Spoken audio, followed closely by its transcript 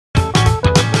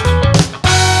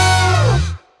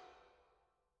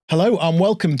Hello and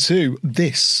welcome to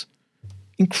this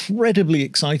incredibly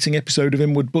exciting episode of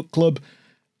Inward Book Club.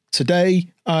 Today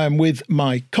I am with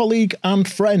my colleague and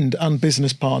friend and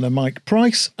business partner Mike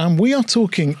Price, and we are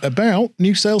talking about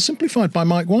New Sales Simplified by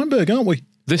Mike Weinberg, aren't we?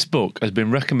 This book has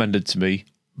been recommended to me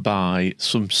by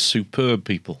some superb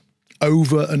people.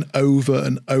 Over and over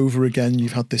and over again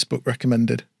you've had this book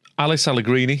recommended. Alice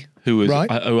Allegrini, who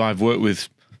I've worked with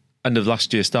end of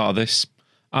last year, start of this.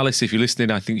 Alice, if you're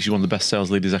listening, I think she's one of the best sales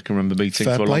leaders I can remember meeting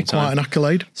Fair for a play, long time. quite an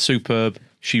accolade. Superb.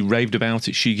 She raved about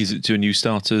it. She gives it to her new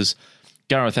starters.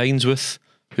 Gareth Ainsworth,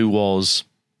 who was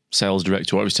sales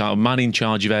director, what was title, man in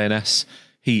charge of A&S,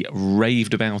 he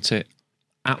raved about it.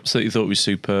 Absolutely thought it was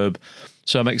superb.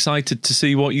 So I'm excited to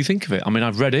see what you think of it. I mean,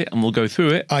 I've read it and we'll go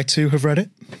through it. I too have read it.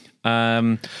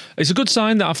 It's a good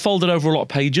sign that I've folded over a lot of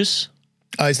pages.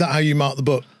 Is that how you mark the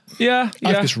book? Yeah.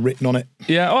 I've just written on it.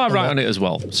 Yeah, I write on it as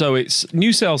well. So it's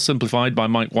New Sales Simplified by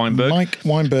Mike Weinberg. Mike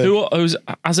Weinberg. Who's,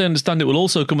 as I understand it, will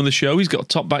also come on the show. He's got a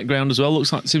top background as well.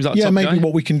 Seems like a top maybe guy.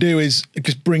 what we can do is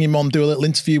just bring him on, do a little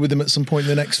interview with him at some point in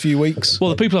the next few weeks. Well,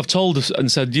 the people have told us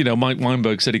and said, Mike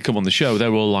Weinberg said he'd come on the show. They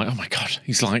were all like, oh my God,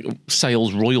 he's like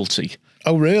sales royalty.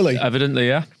 Oh, really? Evidently,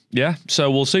 yeah. Yeah. So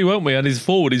we'll see, won't we? And his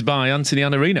forward is by Anthony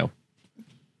Anarino.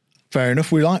 Fair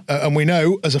enough. We like, and we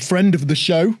know as a friend of the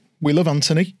show, we love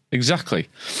Anthony. Exactly.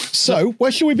 So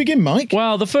where shall we begin, Mike?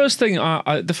 Well, the first thing I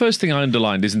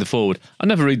underlined is in the forward. I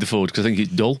never read the forward because I think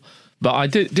it's dull, but I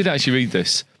did actually read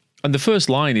this. And the first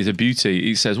line is a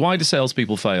beauty. It says, "Why do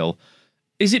salespeople fail?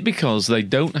 Is it because they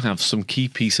don't have some key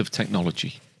piece of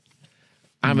technology?"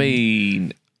 I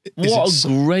mean, what a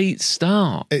great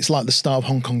start. It's like the start of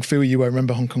Hong Kong Phooey. You won't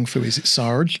remember Hong Kong Phooey. Is it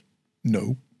Sarge?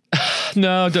 No.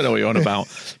 No, I don't know what you're on about.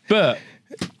 But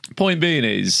point being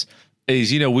is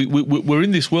we're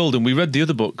in this world, and we read the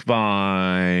other book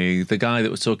by the guy that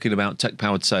was talking about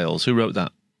tech-powered sales. Who wrote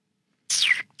that?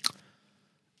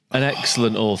 An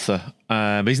excellent author.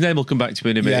 His name will come back to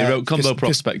me in a minute. Yeah, he wrote Combo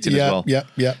Prospecting as well.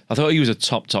 Yeah. I thought he was a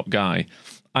top guy.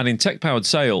 And in tech-powered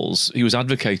sales, he was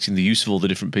advocating the use of all the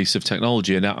different pieces of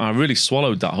technology, and I really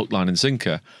swallowed that hook, line and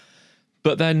sinker.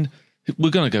 But then we're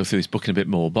going to go through this book in a bit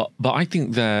more, but I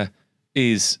think there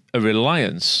is a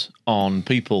reliance on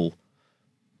people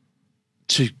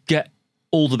to get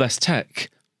all the best tech,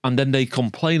 and then they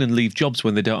complain and leave jobs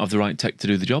when they don't have the right tech to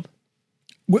do the job.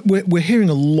 We're hearing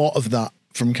a lot of that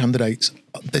from candidates.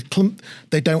 They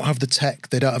don't have the tech.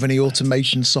 They don't have any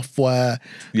automation software.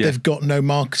 Yeah. They've got no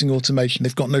marketing automation.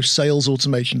 They've got no sales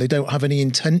automation. They don't have any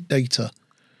intent data.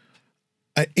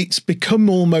 It's become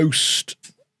almost...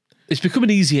 It's become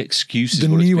an easy excuse. The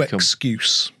new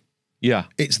excuse. Yeah.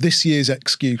 It's this year's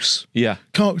excuse. Yeah.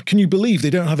 Can you believe they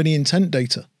don't have any intent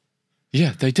data?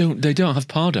 Yeah, they don't have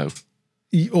Pardo.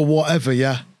 Or whatever,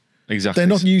 yeah. Exactly. They're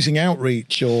not using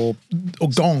Outreach or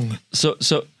Gong.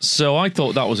 So I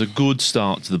thought that was a good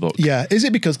start to the book. Yeah. Is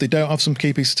it because they don't have some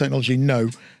key piece of technology? No.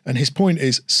 And his point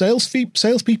is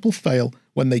salespeople fail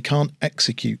when they can't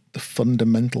execute the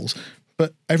fundamentals.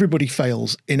 But everybody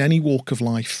fails in any walk of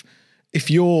life.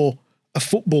 If you're a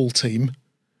football team,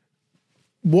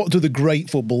 what do the great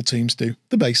football teams do?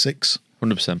 The basics.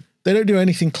 100%. They don't do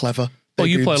anything clever. Well,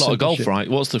 you play a lot of golf, right?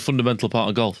 What's the fundamental part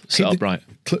of golf? Set up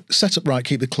right,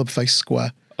 keep the club face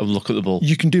square. And look at the ball.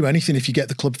 You can do anything if you get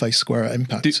the club face square at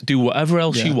impact. Do whatever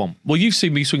else you want. Well, you've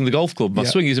seen me swing the golf club. My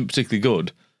swing isn't particularly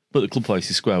good, but the club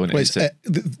face is square when it hits it.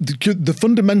 The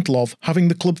fundamental of having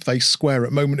the club face square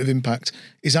at moment of impact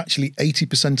is actually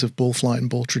 80% of ball flight and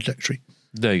ball trajectory.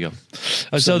 There you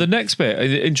go. So the next bit,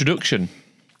 the introduction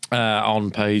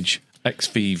on page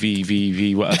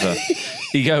XVVVV, whatever,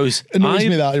 he goes,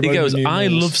 I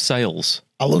love sales.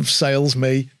 I love sales,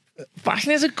 me. But I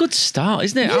think that's a good start,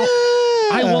 isn't it? Yeah.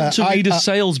 I want to read a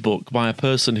sales book by a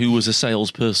person who was a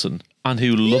salesperson and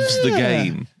who loves the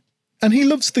game. And he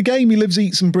loves the game. He lives,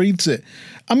 eats and breathes it.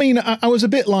 I mean, I was a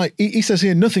bit like, he says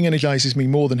here, nothing energizes me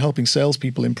more than helping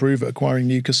salespeople improve at acquiring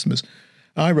new customers.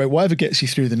 I wrote, whatever gets you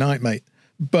through the night, mate.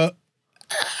 But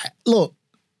look,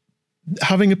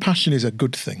 having a passion is a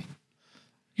good thing.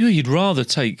 Yeah, you'd rather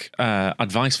take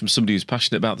advice from somebody who's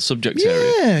passionate about the subject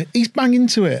area. Yeah, he's bang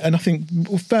into it. And I think,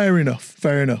 well, fair enough.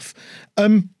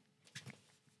 And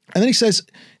then he says,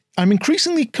 I'm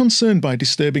increasingly concerned by a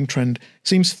disturbing trend. It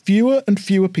seems fewer and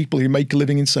fewer people who make a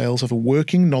living in sales have a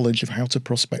working knowledge of how to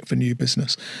prospect for new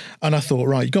business. And I thought,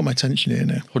 right, you got my attention here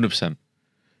now. 100%.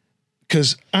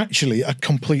 Because actually, I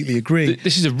completely agree.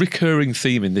 This is a recurring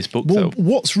theme in this book, though.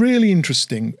 What's really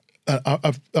interesting,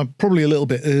 I'm probably a little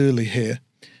bit early here,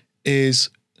 is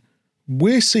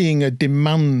we're seeing a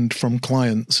demand from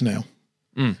clients now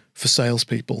for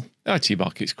salespeople. IT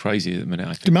market's crazy at the minute,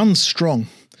 I think. Demand's strong,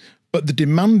 but the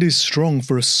demand is strong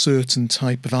for a certain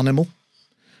type of animal,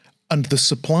 and the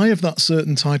supply of that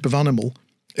certain type of animal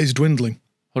is dwindling.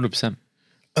 100%.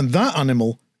 And that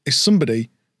animal is somebody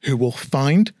who will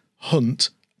find, hunt,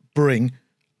 bring,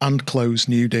 and close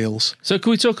new deals. So can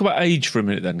we talk about age for a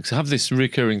minute then? Because I have this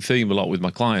recurring theme a lot with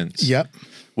my clients. Yep.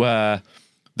 Where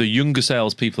the younger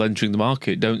salespeople entering the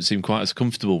market don't seem quite as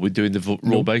comfortable with doing the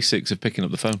raw basics of picking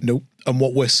up the phone. Nope. And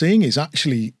what we're seeing is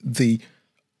actually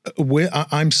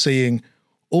I'm seeing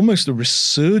almost a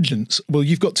resurgence. Well,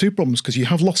 you've got two problems because you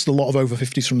have lost a lot of over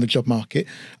 50s from the job market,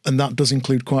 and that does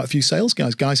include quite a few sales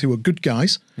guys who are good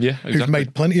guys, exactly. who've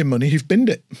made plenty of money, who've binned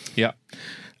it. Yeah.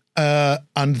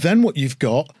 And then what you've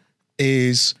got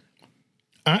is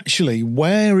actually,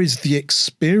 where is the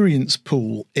experience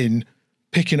pool in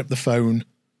picking up the phone,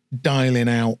 dialing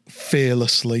out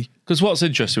fearlessly? Because what's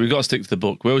interesting, we've got to stick to the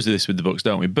book. We always do this with the books,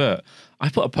 don't we? But I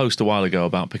put a post a while ago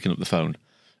about picking up the phone.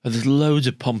 And there's loads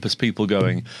of pompous people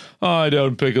going, I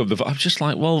don't pick up the phone. I'm just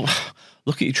like, well,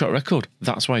 look at your track record.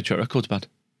 That's why your track record's bad.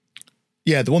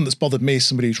 Yeah, the one that's bothered me is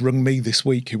somebody who's rung me this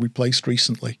week who we placed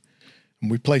recently. And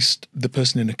we placed the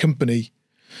person in a company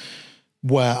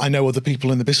where I know other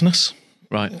people in the business.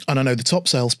 Right. And I know the top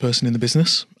salesperson in the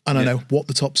business. And I know what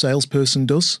the top salesperson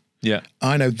does. Yeah.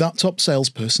 I know that top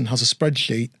salesperson has a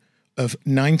spreadsheet of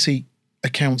 90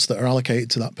 accounts that are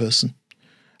allocated to that person.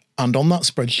 And on that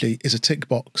spreadsheet is a tick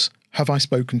box. Have I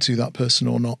spoken to that person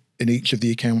or not in each of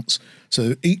the accounts?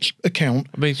 So each account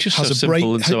it's just has so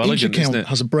simple and so each elegant, account isn't it?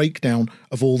 has a breakdown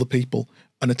of all the people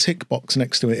and a tick box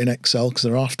next to it in Excel because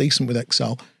they're half decent with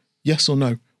Excel. Yes or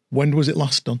no? When was it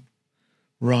last done?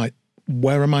 Right.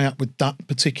 Where am I at with that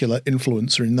particular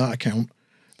influencer in that account?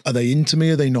 Are they into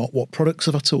me? Are they not? What products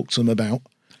have I talked to them about?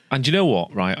 And you know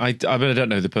what, right? I don't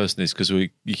know who the person is because you're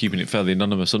keeping it fairly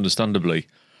anonymous, understandably.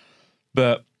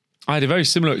 But I had a very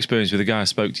similar experience with a guy I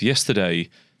spoke to yesterday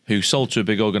who sold to a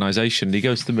big organisation. And he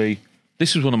goes to me,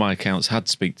 this was one of my accounts, had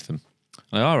to speak to them.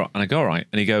 And I go, all right.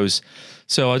 And he goes,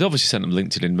 so I'd obviously sent them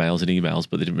LinkedIn mails and emails,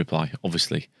 but they didn't reply,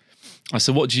 obviously. I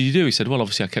said, what did you do? He said, well,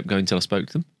 obviously I kept going until I spoke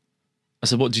to them. I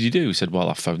said, what did you do? He said, well,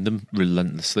 I phoned them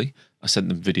relentlessly. I sent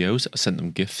them videos. I sent them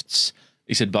gifts.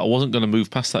 He said, but I wasn't going to move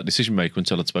past that decision maker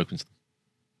until I'd spoken to them.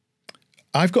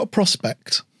 I've got a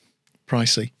prospect,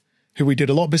 Pricey, who we did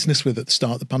a lot of business with at the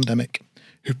start of the pandemic,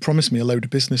 who promised me a load of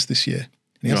business this year.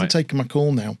 And he hasn't taken my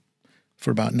call now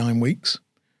for about 9 weeks.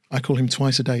 I call him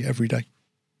twice a day, every day.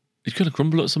 He's going to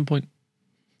crumble at some point.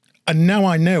 And now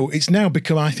I know it's now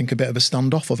become, I think, a bit of a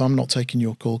standoff of I'm not taking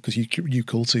your call because you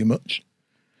call too much.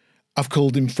 I've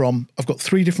called him I've got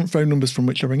 3 different phone numbers from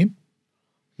which I ring him.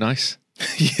 Nice.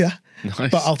 Yeah.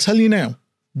 Nice. But I'll tell you now,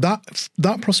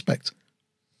 that prospect,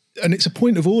 and it's a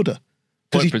point of order.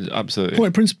 Absolutely. Point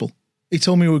of principle. He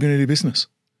told me we were going to do business.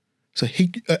 So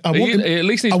I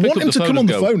want him to come on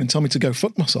the phone and tell me to go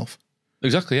fuck myself.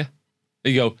 Exactly, yeah.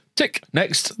 There you go. Tick.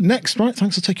 Next, right.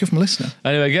 Thanks, I'll take you off my list now.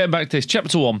 Anyway, getting back to this.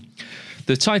 Chapter 1.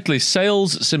 The title is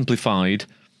Sales Simplified,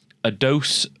 a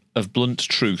Dose of Blunt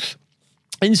Truth.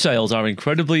 In sales, our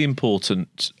incredibly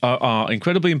important,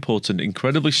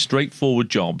 incredibly straightforward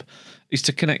job is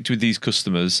to connect with these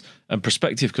customers and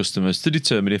prospective customers to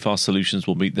determine if our solutions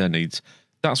will meet their needs.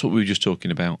 That's what we were just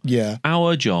talking about. Yeah.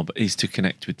 Our job is to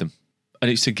connect with them. And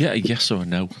it's to get a yes or a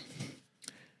no.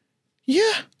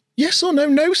 Yeah. Yes or no.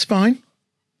 No's fine.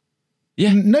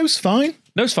 Yeah. No's fine.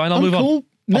 No's fine. I'll move on.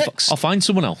 Next. I'll find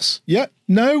someone else. Yeah.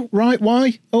 No. Right.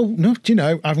 Why? Oh, no. Do you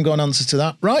know? I haven't got an answer to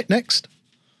that. Right. Next.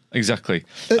 Exactly.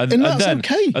 And that's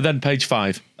okay. And then page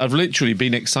 5. I've literally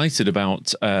been excited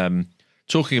about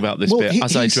talking about this bit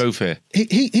as I drove here.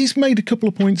 He's made a couple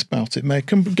of points about it. May I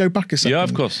go back a second? Yeah,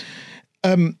 of course.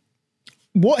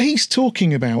 What he's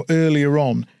talking about earlier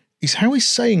on is how he's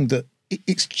saying that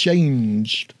it's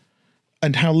changed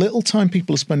and how little time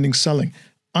people are spending selling.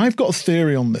 I've got a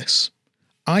theory on this.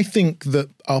 I think that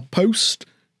our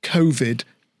post-COVID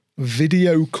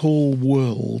video call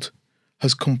world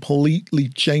has completely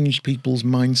changed people's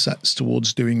mindsets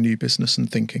towards doing new business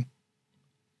and thinking.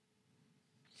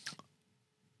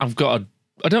 I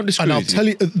don't disagree. And I'll tell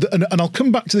you, and I'll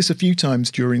come back to this a few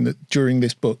times during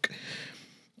this book.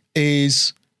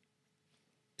 And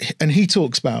he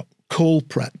talks about call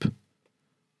prep,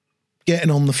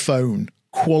 getting on the phone,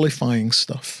 qualifying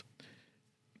stuff.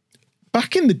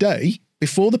 Back in the day,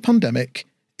 before the pandemic,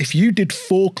 if you did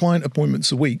 4 client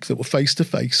appointments a week that were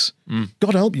face-to-face,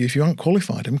 God help you if you hadn't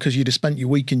qualified them because you'd have spent your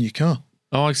week in your car.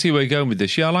 Oh, I see where you're going with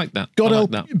this. Yeah, I like that. God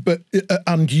help you, but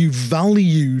and you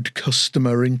valued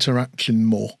customer interaction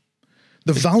more.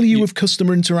 The value of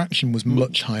customer interaction was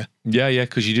much higher. Yeah,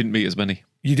 because you didn't meet as many.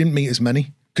 You didn't meet as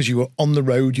many. because you were on the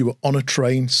road, you were on a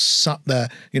train, sat there.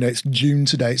 It's June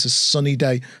today, it's a sunny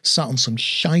day, sat on some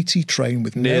shitey train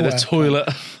with near the toilet.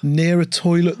 Near a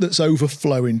toilet that's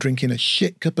overflowing, drinking a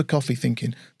shit cup of coffee,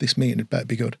 thinking this meeting had better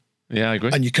be good. Yeah, I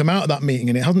agree. And you come out of that meeting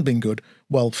and it hasn't been good.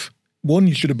 Well, one,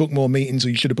 you should have booked more meetings, or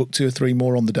you should have booked 2 or 3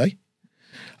 more on the day.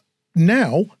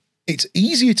 Now, it's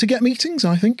easier to get meetings,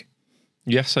 I think.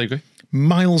 Yes, I agree.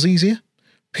 Miles easier.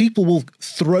 People will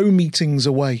throw meetings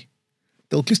away.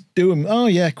 They'll just do them. Oh,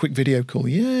 yeah, quick video call.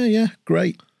 Yeah,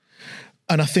 great.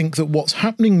 And I think that what's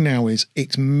happening now is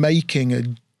it's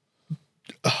making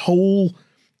a whole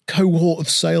cohort of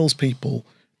salespeople.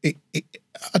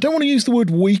 I don't want to use the word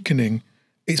weakening.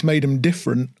 It's made them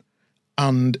different,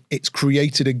 and it's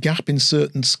created a gap in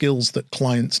certain skills that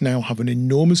clients now have an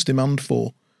enormous demand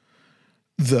for,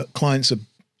 that clients are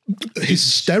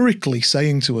hysterically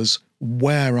saying to us,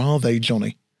 where are they,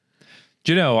 Johnny?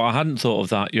 Do you know, I hadn't thought of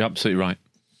that. You're absolutely right.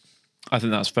 I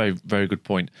think that's a very, very good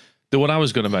point. The one I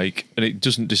was going to make, and it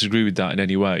doesn't disagree with that in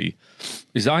any way,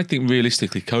 is that I think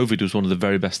realistically COVID was one of the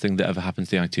very best things that ever happened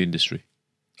to the IT industry.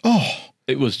 Oh.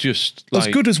 It was just as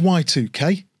good as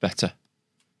Y2K. Better.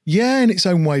 Yeah, in its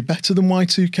own way, better than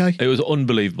Y2K. It was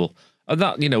unbelievable. And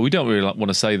that, we don't really want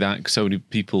to say that because so many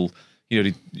people,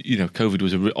 COVID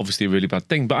was obviously a really bad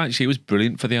thing, but actually it was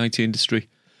brilliant for the IT industry.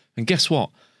 And guess what?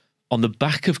 On the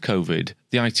back of COVID,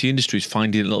 the IT industry is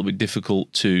finding it a little bit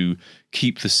difficult to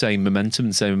keep the same momentum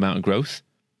and same amount of growth.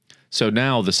 So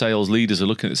now the sales leaders are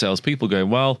looking at the salespeople going,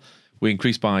 well, we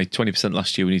increased by 20%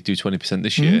 last year, we need to do 20%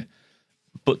 this year.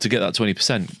 But to get that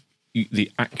 20%,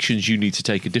 the actions you need to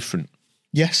take are different.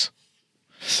 Yes.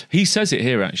 He says it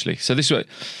here, actually. So this is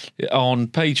on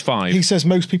page 5. He says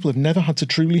most people have never had to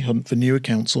truly hunt for new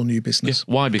accounts or new business.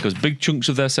 Yeah. Why? Because big chunks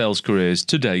of their sales careers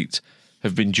to date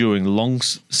have been during long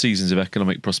seasons of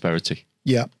economic prosperity.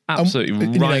 Yeah.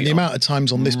 Absolutely right. The amount of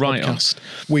times on this podcast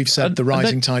we've said the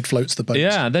rising tide floats the boat.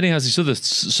 Yeah, and then he has this other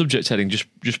subject heading just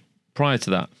prior to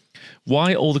that.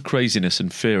 Why all the craziness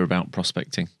and fear about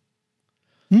prospecting?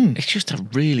 It's just a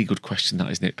really good question, that,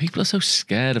 isn't it? People are so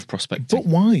scared of prospecting. But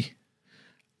why?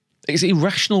 It's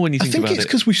irrational when you think about it. I think it's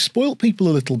because we've spoilt people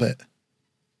a little bit.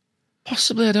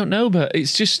 Possibly, I don't know, but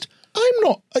it's just... I'm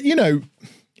not,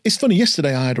 it's funny,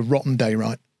 yesterday I had a rotten day,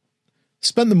 right?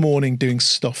 Spent the morning doing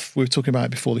stuff, we were talking about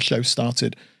it before the show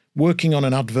started, working on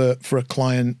an advert for a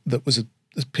client that was a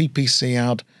PPC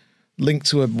ad linked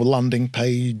to a landing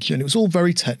page, and it was all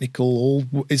very technical,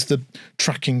 is the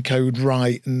tracking code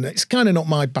right, and it's kind of not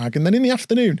my bag. And then in the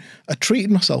afternoon, I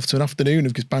treated myself to an afternoon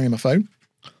of just banging my phone.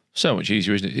 So much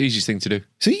easier, isn't it? Easiest thing to do.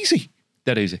 It's easy.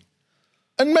 Dead easy.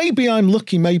 And maybe I'm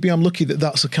lucky that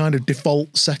that's a kind of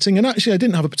default setting. And actually, I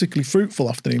didn't have a particularly fruitful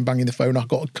afternoon banging the phone. I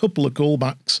got a couple of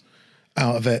callbacks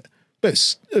out of it.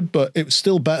 But it was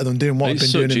still better than doing what I've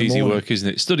been doing in the morning. It's such easy work, isn't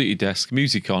it? Stood at your desk,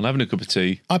 music on, having a cup of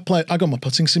tea. I got my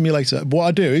putting simulator. What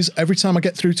I do is, every time I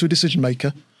get through to a decision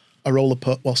maker, I roll a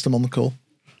putt whilst I'm on the call.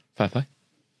 Fair play.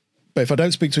 But if I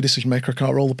don't speak to a decision maker, I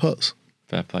can't roll the putts.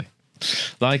 Fair play.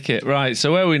 Like it. Right,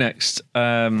 so where are we next?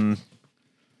 I'm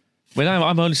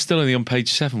only still only on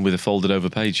page 7 with a folded over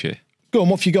page here. Go on,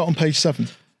 what have you got on page 7?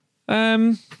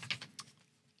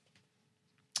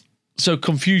 So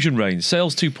confusion reigns,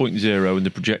 sales 2.0 and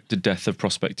the projected death of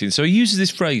prospecting. So he uses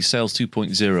this phrase, sales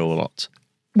 2.0, a lot.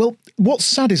 Well, what's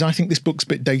sad is I think this book's a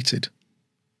bit dated.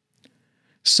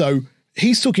 So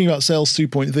he's talking about sales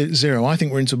 2.0. I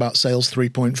think we're into about sales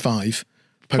 3.5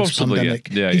 post-pandemic.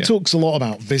 Yeah. He talks a lot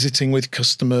about visiting with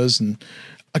customers, and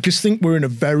I just think we're in a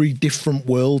very different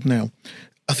world now.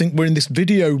 I think we're in this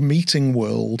video meeting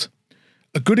world.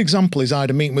 A good example is I had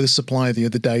a meeting with a supplier the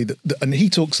other day, and he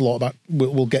talks a lot about,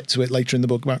 we'll get to it later in the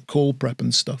book, about call prep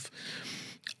and stuff.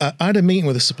 I had a meeting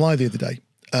with a supplier the other day.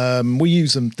 We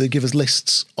use them. They give us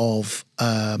lists of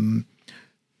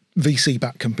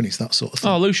VC-backed companies, that sort of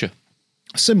thing. Oh, Lucia.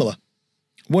 Similar.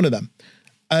 One of them.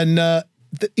 And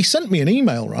he sent me an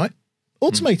email, right?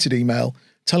 Automated email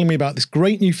telling me about this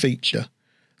great new feature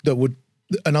that would,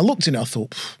 and I looked in it, I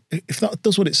thought, if that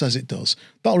does what it says it does,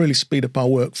 that'll really speed up our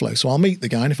workflow. So I'll meet the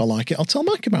guy, and if I like it, I'll tell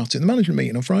Mike about it in the management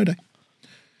meeting on Friday.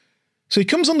 So he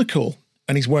comes on the call,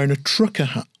 and he's wearing a trucker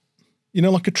hat. You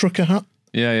know, like a trucker hat?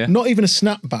 Yeah. Not even a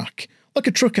snapback. Like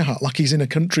a trucker hat, like he's in a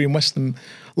country and western,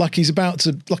 like he's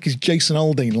Jason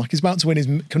Aldean, like he's about to win his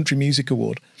country music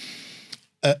award.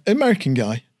 American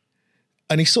guy.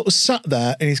 And he sort of sat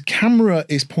there, and his camera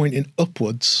is pointing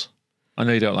upwards. I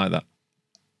know you don't like that.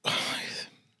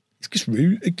 It's just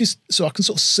rude. So I can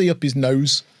sort of see up his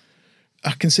nose.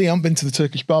 I can see I haven't been to the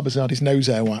Turkish barbers and had his nose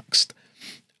hair waxed.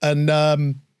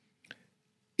 And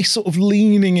he's sort of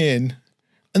leaning in.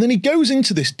 And then he goes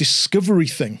into this discovery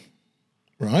thing,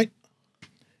 right?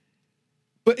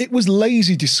 But it was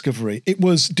lazy discovery. It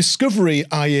was discovery,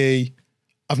 i.e.,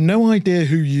 I've no idea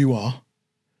who you are.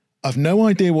 I've no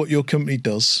idea what your company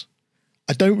does.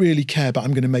 I don't really care, but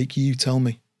I'm going to make you tell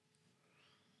me.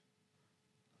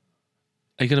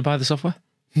 Are you going to buy the software?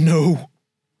 No.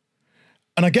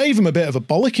 And I gave him a bit of a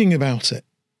bollocking about it.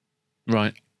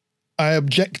 Right. I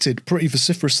objected pretty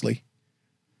vociferously.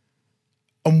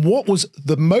 And what was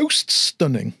the most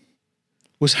stunning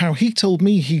was how he told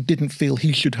me he didn't feel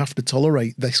he should have to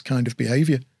tolerate this kind of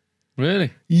behaviour.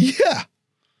 Really? Yeah.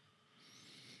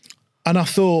 And I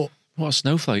thought... What a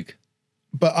snowflake.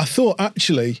 But I thought,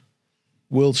 actually,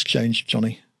 world's changed,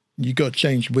 Johnny. You got to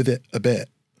change with it a bit.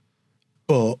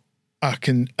 But I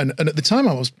can... And at the time,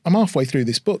 I'm halfway through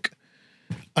this book.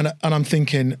 And I'm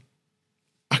thinking,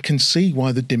 I can see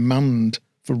why the demand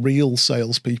for real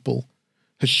salespeople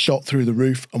has shot through the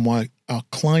roof and why our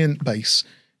client base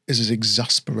is as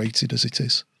exasperated as it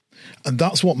is. And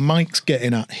that's what Mike's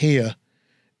getting at here,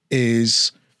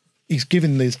 is he's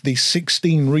given these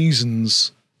 16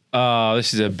 reasons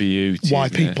this is a beauty. why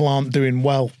people aren't doing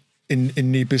well in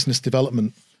new business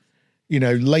development. You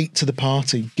know, late to the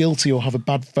party, guilty or have a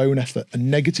bad phone effort, a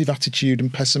negative attitude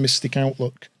and pessimistic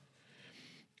outlook.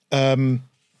 They're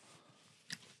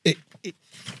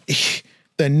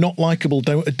not likable,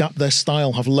 don't adapt their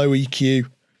style, have low EQ.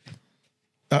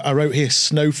 I wrote here,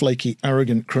 snowflakey,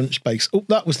 arrogant, crunch base. Oh,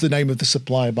 that was the name of the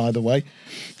supplier, by the way.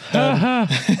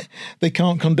 They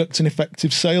can't conduct an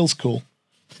effective sales call.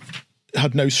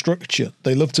 Had no structure.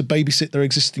 They love to babysit their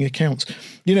existing accounts.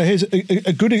 You know, here's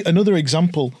another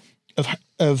example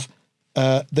of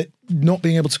that not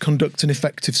being able to conduct an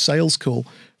effective sales call.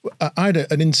 I had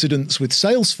an incident with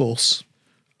Salesforce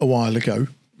a while ago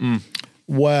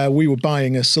where we were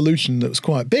buying a solution that was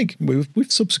quite big. We've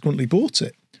subsequently bought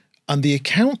it. And the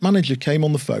account manager came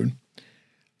on the phone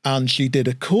and she did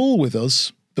a call with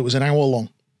us that was an hour long.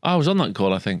 I was on that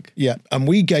call, I think. Yeah. And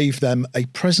we gave them a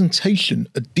presentation,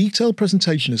 a detailed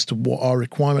presentation as to what our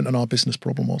requirement and our business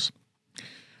problem was.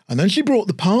 And then she brought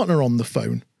the partner on the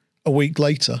phone a week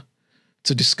later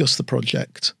to discuss the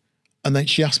project. And then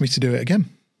she asked me to do it again.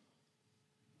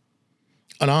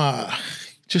 And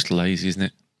just lazy, isn't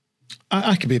it?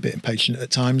 I can be a bit impatient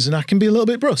at times and I can be a little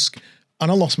bit brusque.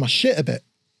 And I lost my shit a bit.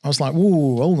 I was like,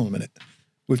 whoa, hold on a minute.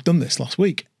 We've done this last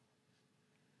week.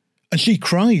 And she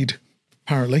cried,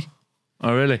 apparently.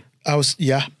 Oh, really?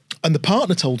 Yeah. And the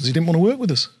partner told us he didn't want to work with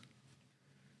us.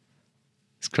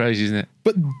 It's crazy, isn't it?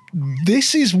 But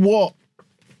this is what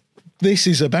this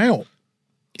is about,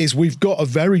 is we've got a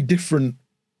very different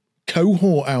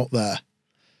cohort out there.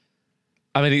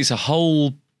 I mean, it's a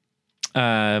whole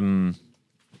podcast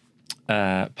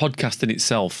in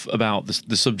itself about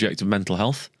the subject of mental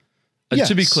health. And yes.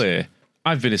 To be clear,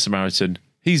 I've been a Samaritan.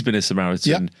 He's been a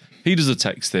Samaritan. Yep. He does a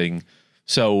text thing.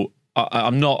 So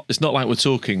I'm not, it's not like we're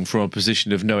talking from a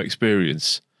position of no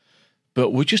experience,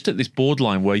 but we're just at this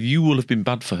borderline where you will have been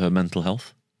bad for her mental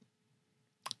health.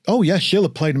 Oh, yeah. She'll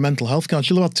have played a mental health card.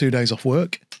 She'll have had 2 days off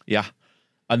work. Yeah.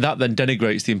 And that then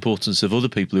denigrates the importance of other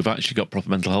people who've actually got proper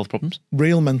mental health problems.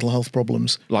 Real mental health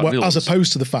problems. Like as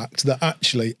opposed to the fact that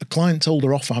actually a client told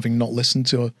her off for having not listened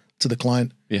to the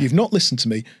client. Yeah. You've not listened to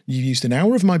me. You used an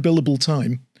hour of my billable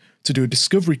time to do a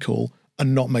discovery call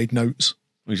and not made notes.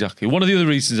 Exactly. One of the other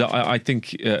reasons I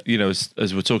think,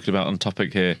 as we're talking about on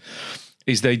topic here,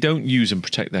 is they don't use and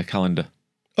protect their calendar.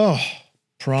 Oh,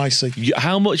 pricey.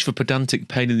 How much of a pedantic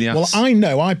pain in the ass? Well, I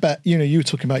know. I bet, you were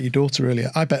talking about your daughter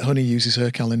earlier. I bet Honey uses her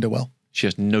calendar well. She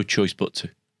has no choice but to.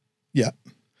 Yeah.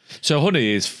 So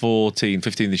Honey is 14,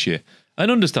 15 this year. And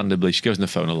understandably, she goes on the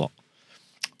phone a lot.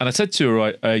 And I said to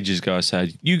her ages ago, I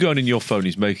said, you going in your phone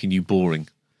is making you boring.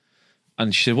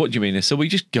 And she said, what do you mean? I said, well, you're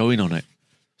just going on it.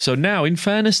 So now, in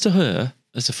fairness to her,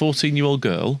 as a 14-year-old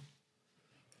girl,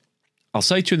 I'll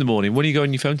say to her in the morning, when are you going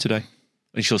on your phone today?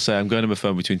 And she'll say, I'm going on my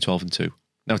phone between 12 and 2.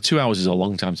 Now, 2 hours is a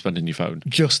long time spent on your phone.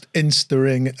 Just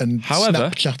Instaing and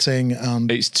Snapchatting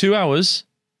and... It's 2 hours.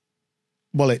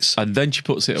 Well, it's... And then she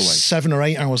puts it away. 7 or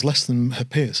 8 hours less than her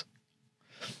peers.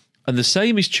 And the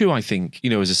same is true, I think,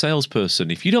 as a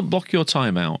salesperson. If you don't block your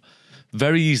time out,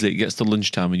 very easily it gets to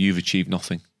lunchtime and you've achieved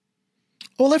nothing.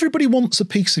 Well, everybody wants a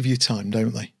piece of your time,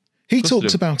 don't they? He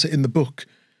talks about it in the book.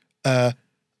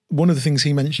 One of the things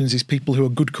he mentions is people who are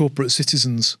good corporate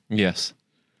citizens. Yes.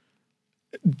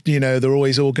 They're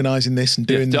always organising this and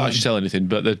doing that. They don't actually tell anything,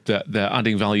 but they're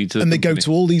adding value to the And they company. go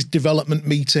to all these development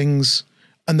meetings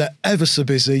and they're ever so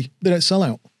busy. They don't sell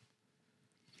out.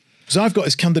 So I've got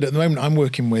this candidate at the moment I'm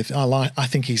working with. I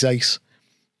think he's ace.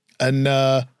 And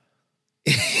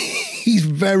he's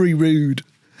very rude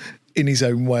in his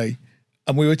own way.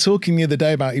 And we were talking the other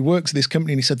day about he works at this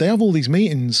company and he said they have all these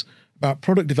meetings about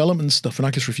product development stuff, and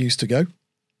I just refuse to go.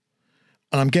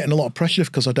 And I'm getting a lot of pressure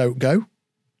because I don't go.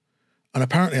 And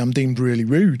apparently I'm deemed really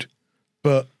rude.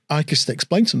 But I just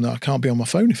explain to them that I can't be on my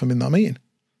phone if I'm in that meeting.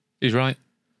 He's right.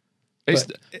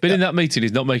 But in that meeting,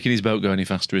 he's not making his boat go any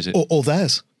faster, is it? Or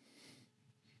theirs.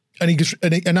 And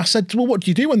and I said, well, what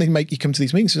do you do when they make you come to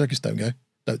these meetings? He said, I just don't go.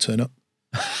 Don't turn up.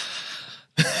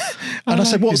 And I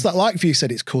said, what's that like for you? He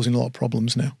said, it's causing a lot of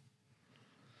problems now.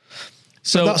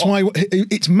 So that's why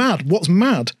it's mad.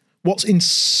 What's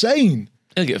insane.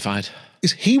 He'll get fired.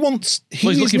 Is he's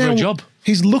looking for a job.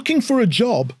 He's looking for a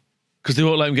job. Because they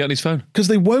won't let him get on his phone. Because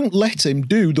they won't let him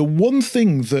do the one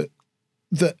thing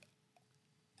that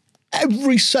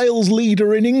every sales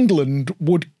leader in England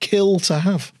would kill to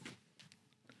have.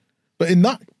 But in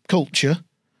that culture,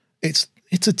 it's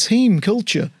a team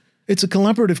culture. It's a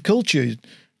collaborative culture.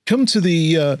 Come to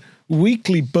the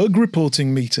weekly bug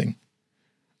reporting meeting.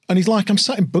 And he's like, I'm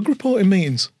sat in bug reporting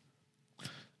meetings.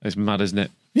 It's mad, isn't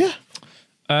it? Yeah.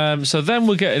 So then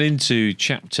we're getting into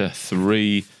chapter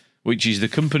 3, which is the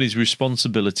company's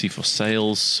responsibility for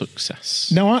sales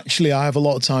success. Now, actually, I have a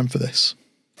lot of time for this.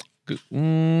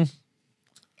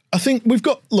 I think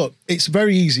look, it's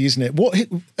very easy, isn't it?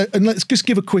 And let's just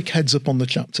give a quick heads up on the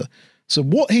chapter. So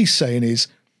what he's saying is,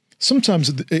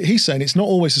 sometimes he's saying it's not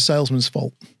always the salesman's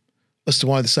fault as to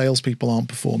why the salespeople aren't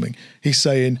performing. He's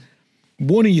saying,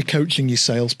 1, are you coaching your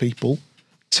salespeople?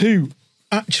 2,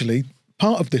 actually,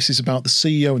 part of this is about the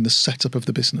CEO and the setup of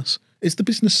the business. Is the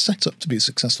business set up to be a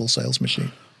successful sales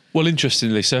machine? Well,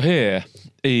 interestingly, so here,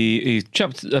 page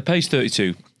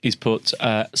 32, he's put,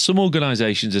 some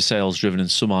organisations are sales-driven and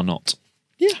some are not.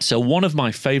 Yeah. So one of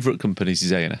my favourite companies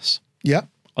is A&S. Yeah.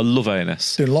 I love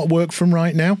A&S. Doing a lot of work from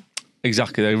right now.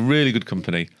 Exactly. They're a really good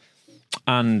company.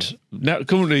 And now,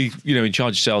 currently, in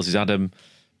charge of sales is Adam.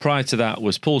 Prior to that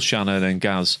was Paul Shannon and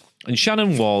Gaz. And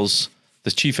Shannon was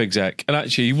the chief exec. And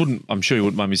actually, I'm sure you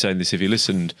wouldn't mind me saying this if you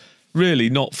listened, really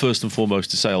not first and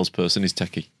foremost a salesperson, he's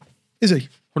techie. Is he?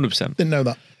 100%. Didn't know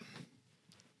that.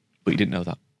 But you didn't know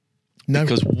that. No.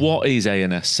 Because what is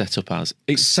A&S set up as?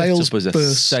 It's sales set up as a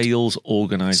first. sales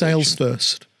organisation. Sales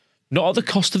first. Not at the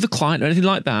cost of the client or anything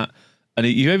like that. And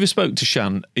you ever spoke to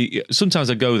Shan, sometimes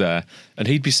I go there and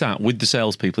he'd be sat with the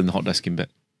salespeople in the hot desking bit.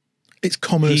 It's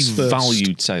commerce He first.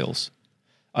 valued sales.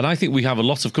 And I think we have a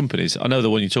lot of companies, I know the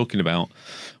one you're talking about,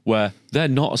 where they're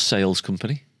not a sales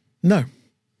company. No.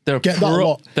 They're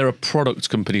a product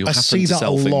company who happen to sell things. I see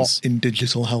that a lot in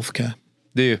digital healthcare.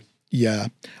 Do you? Yeah.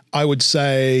 I would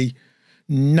say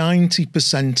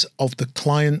 90% of the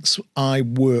clients I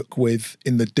work with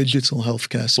in the digital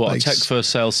healthcare space. What, tech first,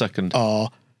 sales second?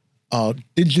 Are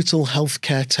digital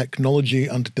healthcare technology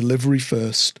and delivery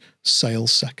first,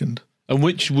 sales second. And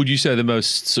which would you say are the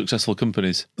most successful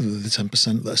companies? The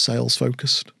 10% that are sales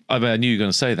focused. I mean, I knew you were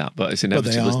going to say that, but it's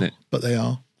inevitable, isn't it? But they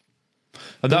are.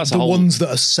 And that's the ones that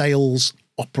are sales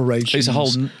operations. It's a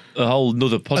whole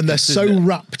nother podcast. And they're so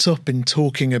wrapped up in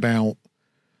talking about.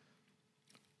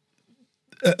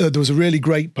 There was a really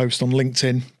great post on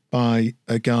LinkedIn by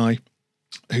a guy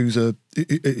who's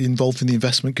involved in the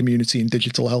investment community in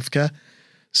digital healthcare,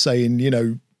 saying,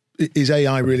 is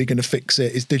AI really going to fix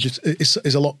it?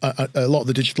 Is a lot of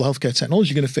the digital healthcare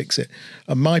technology going to fix it?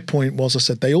 And my point was, I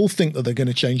said, they all think that they're going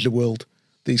to change the world.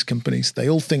 These companies, they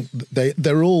all think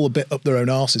they're all a bit up their own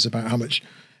arses about how much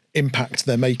impact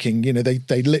they're making.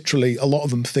 They literally, a lot of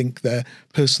them think they're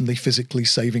personally, physically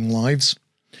saving lives.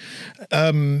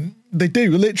 They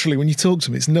do, literally, when you talk to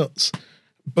them, it's nuts.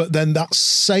 But then that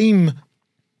same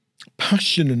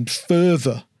passion and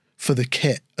fervour for the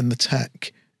kit and the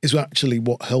tech is actually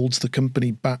what holds the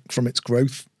company back from its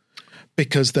growth.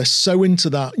 Because they're so into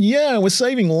that, we're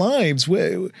saving lives,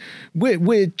 we're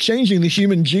changing the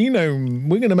human genome,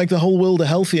 we're going to make the whole world a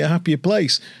healthier, happier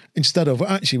place. Instead of,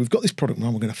 actually, we've got this product now,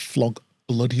 we're going to flog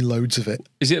bloody loads of it.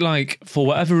 Is it like, for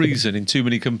whatever reason, in too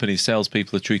many companies,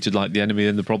 salespeople are treated like the enemy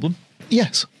and the problem?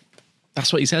 Yes.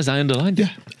 That's what he says, I underlined it.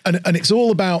 Yeah. And it's all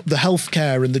about the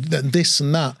healthcare and this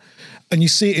and that. And you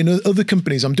see it in other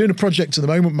companies. I'm doing a project at the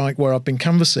moment, Mike, where I've been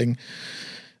canvassing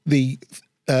the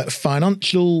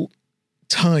Financial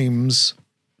Times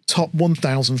top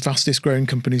 1,000 fastest growing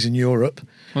companies in Europe.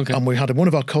 Okay. And we had one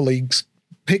of our colleagues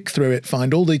pick through it,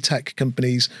 find all the tech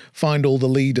companies, find all the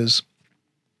leaders.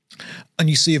 And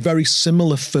you see a very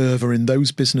similar fervour in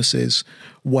those businesses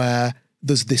where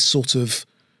there's this sort of,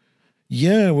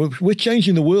 we're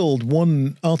changing the world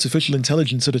one artificial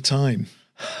intelligence at a time.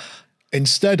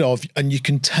 Instead of, and you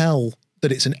can tell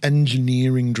that it's an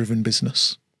engineering driven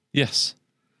business. Yes.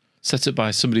 Set up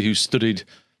by somebody who studied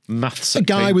maths at a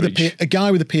guy with a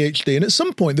PhD, and at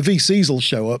some point the VCs will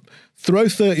show up, throw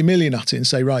 30 million at it and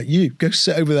say, right, you go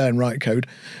sit over there and write code.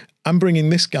 I'm bringing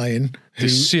this guy in The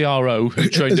CRO who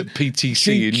trained at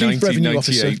PTC in Chief Revenue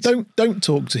Officer. 1998. Don't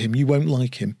talk to him. You won't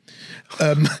like him.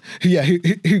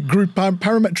 Who grew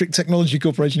Parametric Technology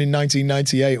Corporation in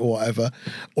 1998 or whatever,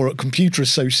 or at Computer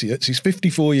Associates. He's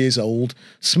 54 years old,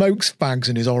 smokes fags,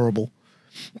 and is horrible.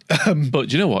 But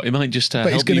do you know what? It might just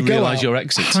help you realise your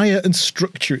exit. Hire and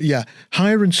structure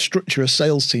a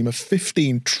sales team of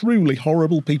 15 truly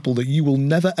horrible people that you will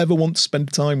never ever want to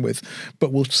spend time with,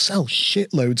 but will sell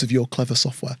shitloads of your clever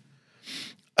software.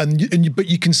 But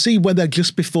you can see when they're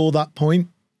just before that point,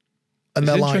 and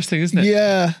It's they're interesting, isn't it?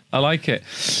 Yeah, I like it.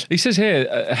 He says here,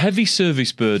 a heavy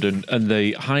service burden and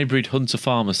the hybrid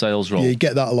hunter-farmer sales role. yeah, you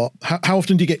get that a lot. How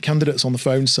often do you get candidates on the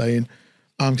phone saying,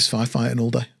 "I'm just firefighting all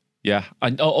day"? Yeah,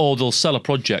 or they'll sell a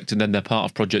project and then they're part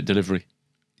of project delivery.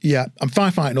 Yeah, I'm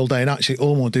firefighting all day, and actually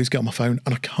all I want to do is get on my phone,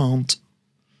 and I can't.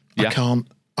 Yeah. I can't.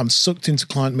 I'm sucked into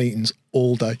client meetings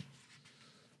all day.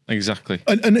 Exactly.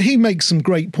 And he makes some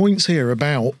great points here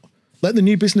about let the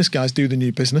new business guys do the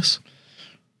new business.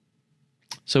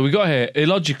 So we got here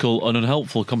illogical and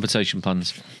unhelpful compensation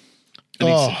plans.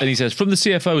 And he says, from the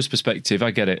CFO's perspective,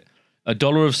 I get it.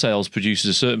 $1 of sales produces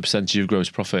a certain percentage of gross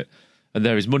profit, and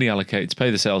there is money allocated to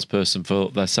pay the salesperson for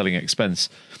their selling expense.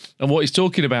 And what he's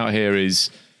talking about here is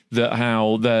that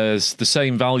how there's the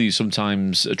same value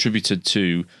sometimes attributed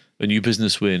to a new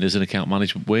business win as an account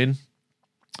management win.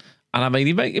 And I mean,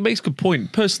 he makes a good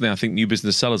point. Personally, I think new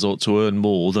business sellers ought to earn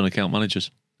more than account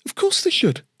managers. Of course they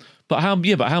should. But how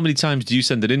many times do you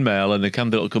send an email and the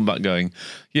candidate will come back going,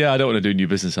 yeah, I don't want to do new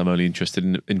business. I'm only interested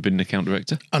in being an account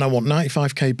director. And I want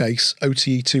 95k base,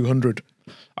 OTE 200.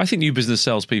 I think new business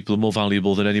salespeople are more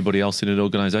valuable than anybody else in an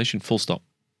organisation, full stop.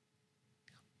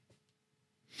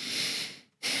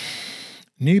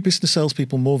 New business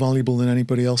salespeople more valuable than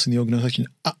anybody else in the organisation?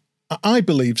 I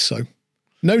believe so.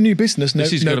 No new business, no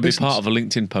business. This is going to be part of a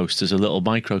LinkedIn post as a little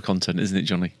micro content, isn't it,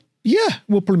 Johnny? Yeah,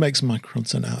 we'll probably make some micro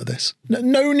content out of this.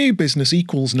 No new business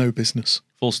equals no business.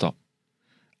 Full stop.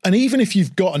 And even if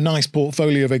you've got a nice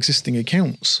portfolio of existing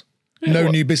accounts,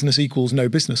 new business equals no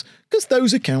business, because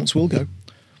those accounts will go.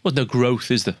 Well, no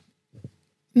growth, is there?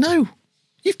 No.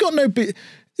 You've got no... and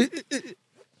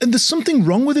there's something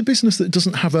wrong with a business that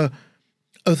doesn't have a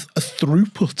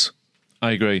throughput.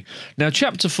 I agree. Now,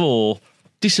 chapter 4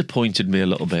 disappointed me a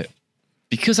little bit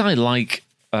because I like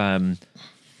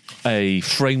a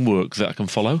framework that I can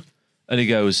follow. And he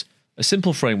goes, a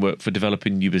simple framework for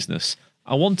developing new business.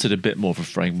 I wanted a bit more of a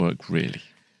framework, really.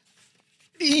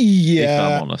 Yeah. If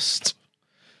I'm honest.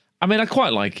 I mean, I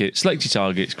quite like it. Select your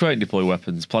targets, create and deploy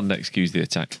weapons, plan and execute the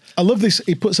attack. I love this.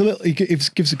 He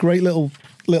gives a great little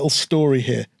story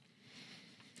here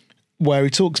where he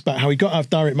talks about how he got out of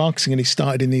direct marketing and he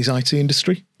started in the IT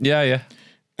industry. Yeah.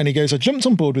 And he goes, I jumped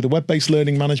on board with a web-based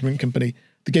learning management company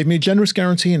that gave me a generous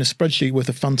guarantee and a spreadsheet worth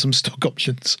of phantom stock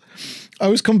options. I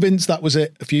was convinced that was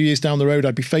it. A few years down the road,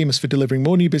 I'd be famous for delivering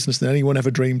more new business than anyone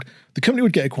ever dreamed. The company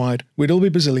would get acquired, we'd all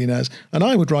be bazillionaires, and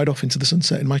I would ride off into the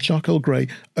sunset in my charcoal grey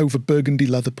over burgundy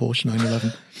leather Porsche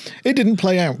 911. It didn't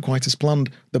play out quite as planned.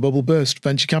 The bubble burst,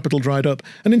 venture capital dried up,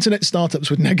 and internet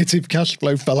startups with negative cash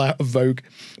flow fell out of vogue.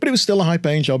 But it was still a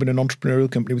high-paying job in an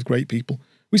entrepreneurial company with great people.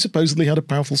 We supposedly had a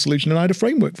powerful solution and I had a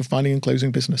framework for finding and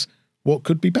closing business. What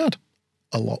could be bad?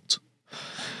 A lot.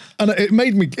 And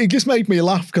it just made me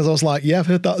laugh because I was like, yeah, I've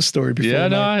heard that story before. Yeah,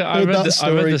 no, I read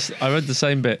the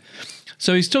same bit.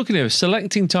 So he's talking here,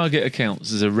 selecting target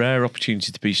accounts is a rare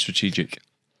opportunity to be strategic.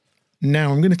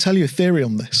 Now, I'm going to tell you a theory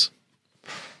on this.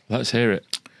 Let's hear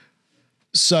it.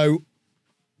 So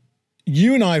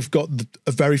you and I have got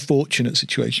a very fortunate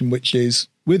situation, which is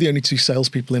we're the only two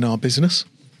salespeople in our business.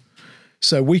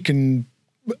 So I don't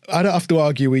have to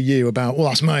argue with you about, well,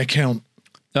 that's my account.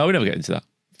 No, we never get into that.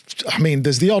 I mean,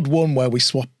 there's the odd one where we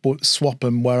swap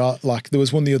them where there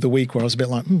was one the other week where I was a bit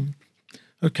like,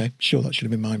 okay, sure, that should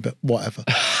have been mine, but whatever.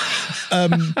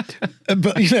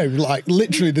 But, like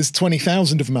literally there's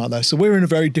 20,000 of them out there. So we're in a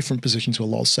very different position to a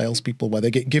lot of salespeople where they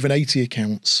get given 80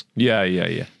 accounts. Yeah.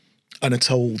 And are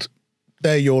told,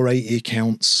 they're your 80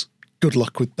 accounts. Good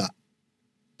luck with that.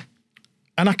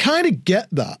 And I kind of get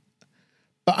that.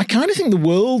 But I kind of think the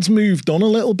world's moved on a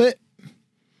little bit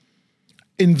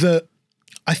in that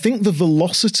I think the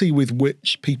velocity with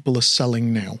which people are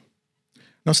selling now.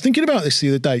 And I was thinking about this the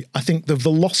other day. I think the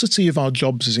velocity of our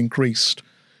jobs has increased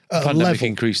at Pandemic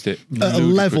increased it. At a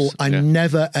level I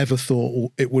never, ever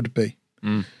thought it would be.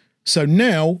 So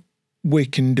now we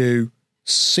can do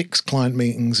 6 client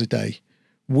meetings a day.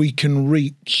 We can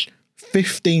reach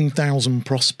 15,000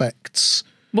 prospects.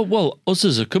 Well, us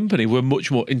as a company, we're much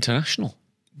more international.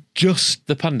 Just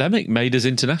the pandemic made us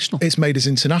international. It's made us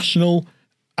international.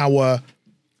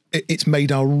 It's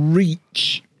made our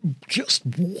reach just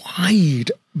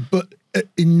wide, but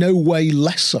in no way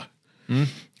lesser. And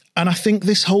I think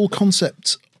this whole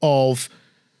concept of,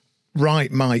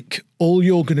 right, Mike, all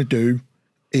you're going to do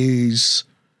is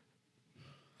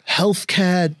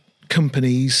healthcare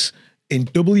companies in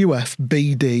WF,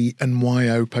 BD, and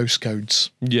YO postcodes.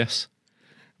 Yes.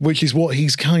 Which is what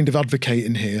he's kind of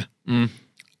advocating here.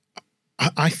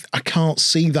 I can't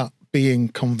see that being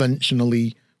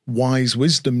conventionally wise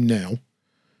wisdom now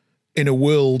in a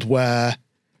world where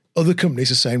other companies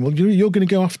are saying, well, you're going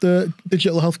to go after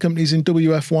digital health companies in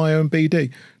WF, YO, and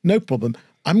BD. No problem.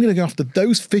 I'm going to go after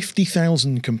those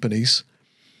 50,000 companies,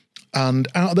 and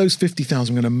out of those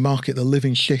 50,000, I'm going to market the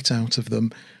living shit out of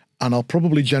them, and I'll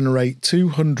probably generate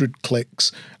 200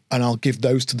 clicks, and I'll give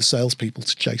those to the salespeople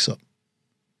to chase up.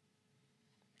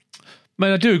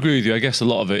 Man, I do agree with you. I guess a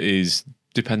lot of it is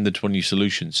dependent on your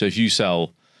solution. So if you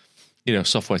sell,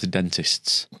 software to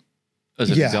dentists,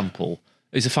 as an example,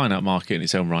 it's a finite market in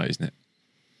its own right, isn't it?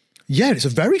 Yeah, it's a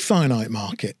very finite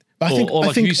market. But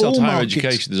if you sell to higher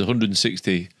education, there's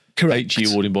 160 HE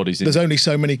awarding bodies. There's only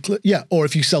so many. Or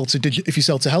if you sell to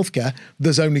healthcare,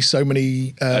 there's only so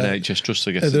many NHS trusts,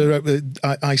 I guess.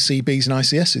 ICBs and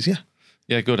ICSs. Yeah.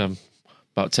 Yeah, good. I'm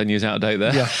about 10 years out of date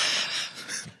there. Yeah.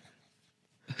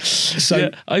 So yeah,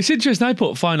 it's interesting. I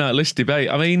put finite list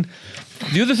debate. I mean,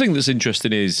 the other thing that's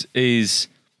interesting is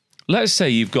let's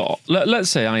say let's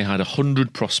say I had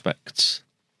 100 prospects.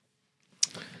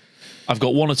 I've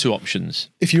got one or two options.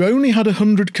 If you only had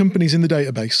 100 companies in the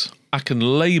database, I can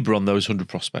labour on those 100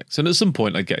 prospects, and at some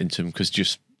point I'd get into them because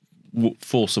just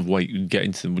force of weight, you'd get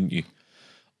into them, wouldn't you?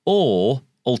 Or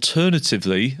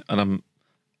alternatively, and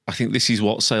I think this is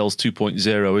what Sales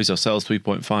 2.0 is, or Sales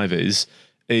 3.5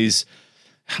 is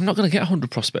I'm not going to get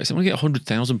 100 prospects. I'm going to get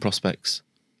 100,000 prospects.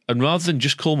 And rather than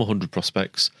just call them 100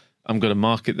 prospects, I'm going to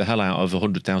market the hell out of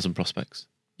 100,000 prospects.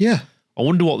 Yeah. I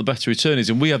wonder what the better return is.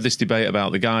 And we have this debate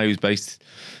about the guy who's based,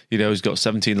 who's got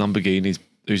 17 Lamborghinis,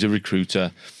 who's a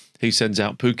recruiter. He sends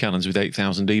out poo cannons with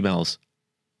 8,000 emails.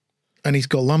 And he's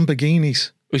got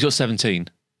Lamborghinis. He's got 17.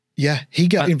 Yeah, he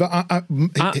goes to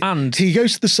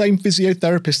the same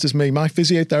physiotherapist as me. My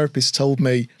physiotherapist told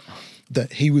me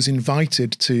that he was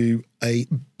invited to a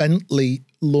Bentley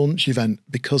launch event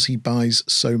because he buys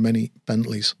so many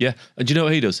Bentleys. Yeah, and do you know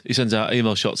what he does? He sends out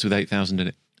email shots with 8,000 in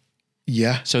it.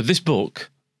 Yeah. So this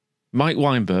book, Mike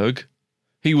Weinberg,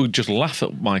 he would just laugh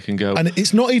at Mike and go, and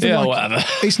it's not even whatever.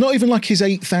 It's not even like his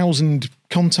 8,000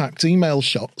 contact email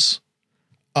shots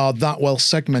are that well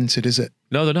segmented, is it?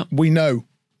 No, they're not. We know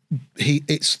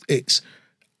it's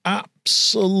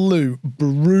absolute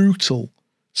brutal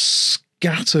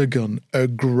scattergun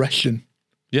aggression.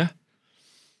 Yeah.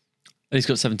 And he's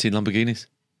got 17 Lamborghinis.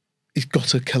 He's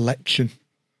got a collection.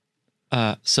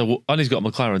 And he's got a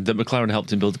McLaren. That McLaren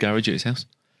helped him build a garage at his house.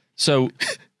 So,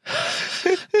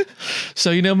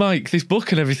 Mike, this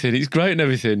book and everything, it's great and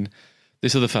everything.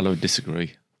 This other fellow would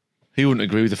disagree. He wouldn't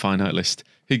agree with the finite list.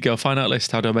 He'd go, finite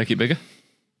list, how do I make it bigger?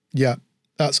 Yeah.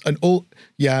 And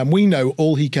we know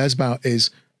all he cares about is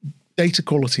data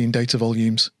quality and data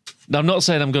volumes. Now, I'm not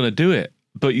saying I'm going to do it,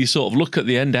 but you sort of look at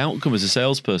the end outcome as a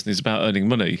salesperson, it's about earning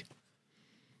money.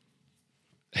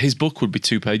 His book would be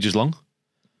 2 pages long.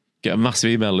 Get a massive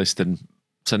email list and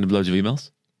send him loads of emails.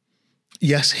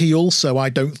 Yes, he also, I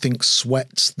don't think,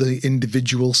 sweats the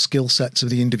individual skill sets of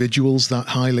the individuals that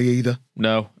highly either.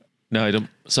 No, he don't.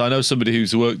 So I know somebody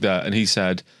who's worked there, and he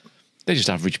said they're just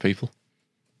average people.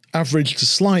 Average to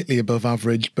slightly above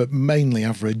average, but mainly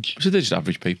average. So they're just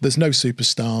average people. There's no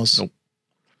superstars. Nope.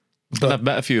 But I've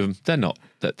met a few of them. They're not.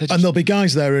 They're just, and there'll be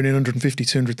guys there earning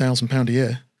 £150,000, £200,000 a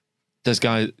year. There's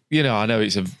guys, I know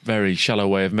it's a very shallow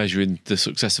way of measuring the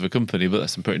success of a company, but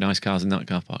there's some pretty nice cars in that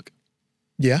car park.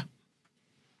 Yeah.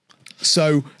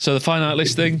 So the finite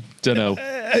list thing, don't know.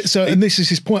 And this is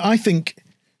his point. I think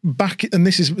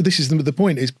this is the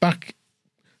point, is back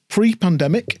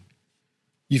pre-pandemic,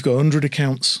 you've got 100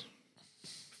 accounts,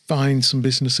 find some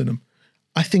business in them.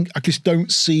 I just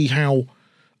don't see how,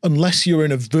 unless you're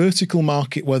in a vertical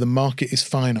market where the market is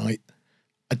finite,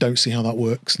 I don't see how that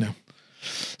works now.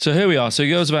 So here we are. So it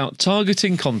goes about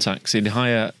targeting contacts in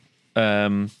higher...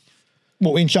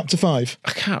 what, in chapter 5?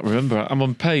 I can't remember. I'm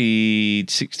on page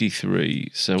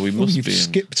 63, so we must you've be...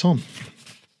 skipped on.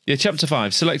 Yeah, chapter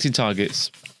 5, selecting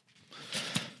targets.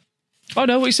 Oh,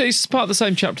 no, it's part of the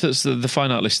same chapter that's the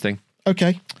finite list thing.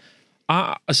 Okay.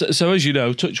 So as you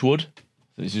know, touch wood.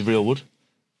 This is real wood.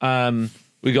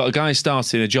 We got a guy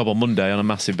starting a job on Monday on a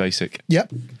massive basic.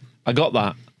 Yep. I got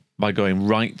that by going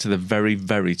right to the very,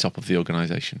 very top of the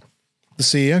organisation. The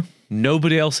CEO?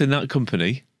 Nobody else in that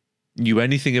company knew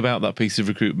anything about that piece of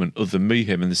recruitment other than me,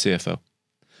 him, and the CFO.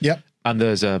 Yep. and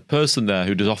there's a person there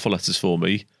who does offer letters for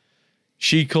me.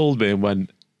 She called me and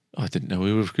went, I didn't know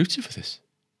we were recruiting for this.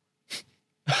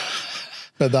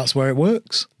 But that's where it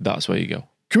works. That's where you go.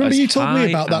 Do you remember As you told me high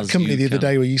about that as company you the other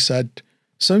can. day where you said,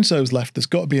 so-and-so's left, there's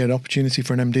got to be an opportunity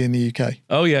for an MD in the UK?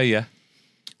 Oh, yeah.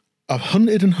 I've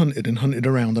hunted and hunted and hunted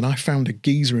around, and I found a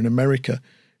geezer in America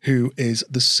who is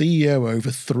the CEO over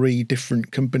 3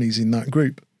 different companies in that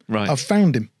group. Right. I've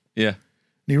found him. Yeah.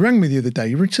 And he rang me the other day.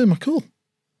 He returned my call.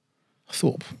 I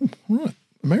thought, right,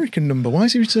 American number. Why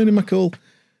is he returning my call?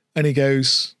 And he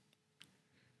goes,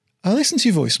 I listened to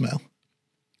your voicemail.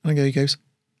 And he goes,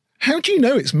 how do you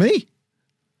know it's me?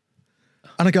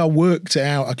 And I go, I worked it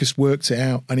out. I just worked it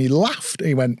out. And he laughed. And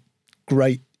he went,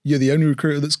 great. You're the only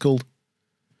recruiter that's called.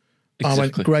 Exactly. I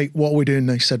went, great. What are we doing?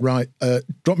 And he said, right,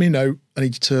 drop me a note. I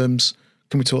need your terms.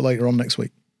 Can we talk later on next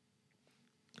week?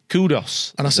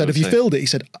 Kudos. And I said, have you filled it? He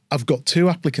said, I've got 2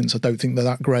 applicants. I don't think they're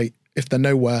that great. If they're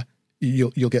nowhere,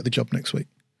 you'll get the job next week.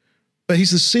 But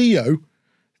he's the CEO,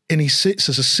 and he sits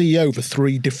as a CEO for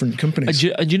 3 different companies.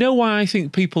 And you know why I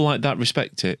think people like that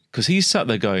respect it? Because he's sat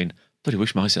there going, bloody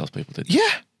wish my salespeople did. Yeah.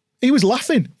 He was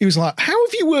laughing. He was like, how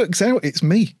have you worked out it's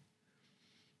me?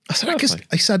 I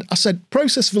said, I said,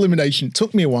 process of elimination. It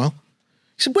took me a while.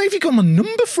 He said, where have you got my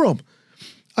number from?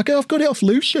 I go, I've got it off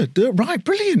Lucia. Right,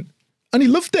 brilliant. And he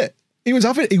loved it. He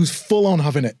was full on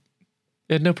having it.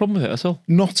 He had no problem with it at all.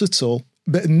 Not at all.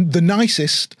 But the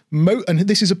nicest, and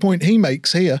this is a point he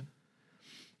makes here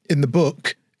in the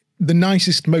book, the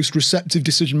nicest, most receptive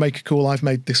decision maker call I've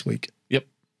made this week. Yep.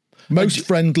 Most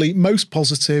friendly, most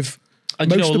positive,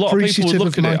 most appreciative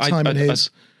of my time and his.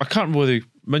 I can't remember whether he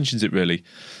mentions it really,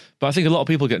 but I think a lot of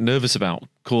people get nervous about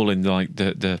calling like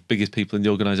the biggest people in the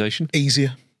organisation.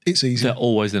 Easier. It's easier. They're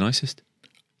always the nicest.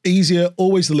 Easier,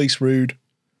 always the least rude.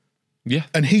 Yeah.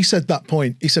 And he said that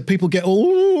point. He said people get,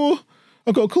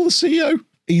 I've got to call the CEO.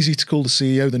 Easier to call the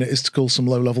CEO than it is to call some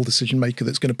low-level decision maker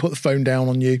that's going to put the phone down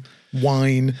on you,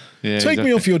 whine, take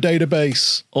me off your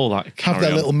database. All that. Have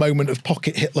their little moment of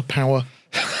pocket Hitler power.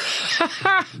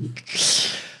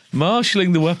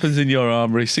 Marshalling the weapons in your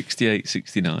armoury, 68,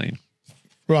 69.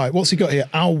 Right, what's he got here?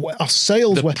 Our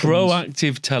sales The weapons.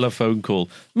 proactive telephone call.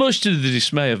 Much to the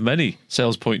dismay of many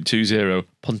Sales 2.0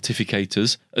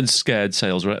 pontificators and scared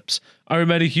sales reps, I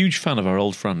remain a huge fan of our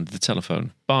old friend, the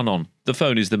telephone. Bar none, the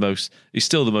phone is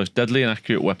still the most deadly and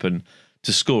accurate weapon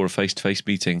to score a face-to-face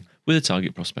meeting with a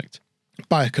target prospect.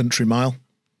 By a country mile.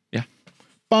 Yeah.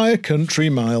 By a country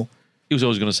mile. He was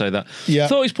always going to say that. Yeah. I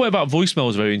thought his point about voicemail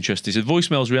was very interesting. He said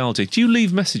voicemail's reality. Do you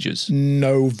leave messages?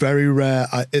 No, very rare.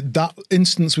 That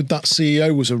instance with that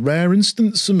CEO was a rare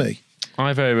instance for me.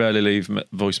 I very rarely leave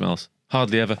voicemails.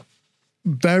 Hardly ever.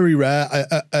 Very rare.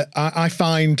 I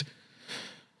find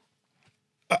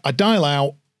I dial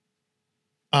out,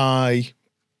 I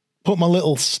put my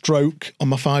little stroke on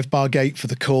my 5-bar gate for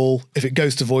the call. If it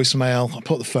goes to voicemail, I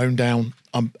put the phone down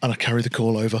and I carry the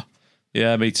call over.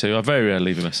 Yeah, me too. I very rarely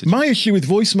leave a message. My issue with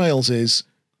voicemails is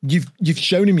you've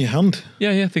shown him your hand.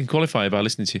 Yeah, they can qualify it by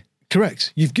listening to you.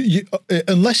 Correct.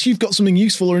 Unless you've got something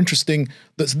useful or interesting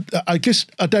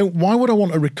why would I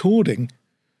want a recording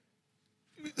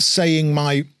saying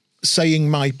my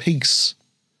piece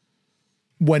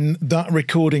when that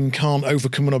recording can't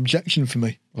overcome an objection for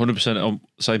me? 100% on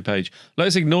the same page.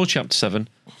 Let's ignore chapter 7,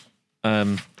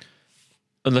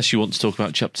 unless you want to talk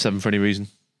about chapter 7 for any reason.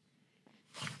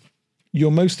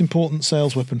 Your most important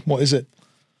sales weapon. What is it?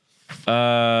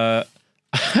 I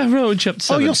wrote in chapter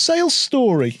 7. Oh, your sales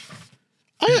story.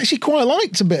 I actually quite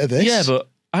liked a bit of this. Yeah, but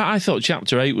I thought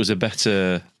chapter 8 was a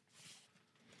better...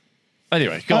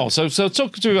 Anyway, go on. So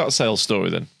talk to me about the sales story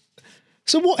then.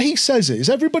 So what he says is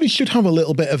everybody should have a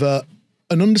little bit of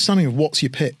an understanding of what's your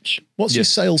pitch. What's your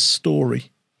sales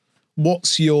story?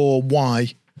 What's your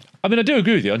why? I mean, I do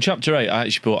agree with you. On chapter 8, I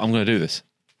actually thought, I'm going to do this.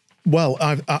 Well,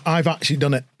 I've actually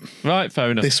done it. Right, fair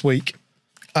enough. This week,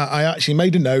 I actually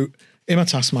made a note in my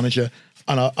task manager,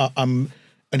 and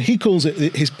he calls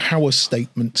it his power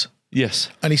statement. Yes.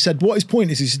 And he said what his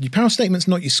point is. He said your power statement's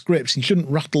not your scripts. You shouldn't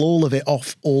rattle all of it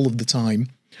off all of the time,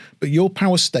 but your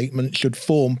power statement should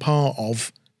form part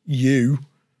of you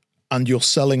and your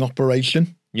selling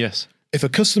operation. Yes. If a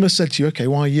customer said to you, "Okay,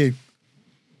 why you?"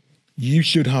 You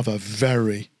should have a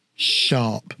very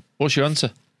sharp. What's your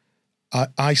answer?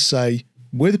 I say,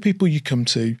 we're the people you come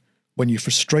to when you're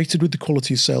frustrated with the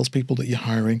quality of salespeople that you're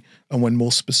hiring, and when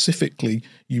more specifically,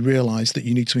 you realise that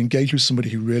you need to engage with somebody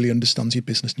who really understands your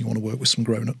business and you want to work with some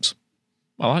grown-ups.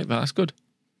 I like that. That's good.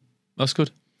 That's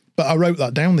good. But I wrote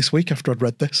that down this week after I'd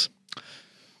read this.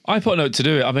 I put a note to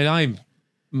do it. I mean,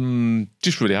 I'm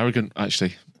just really arrogant, actually,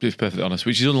 to be perfectly honest,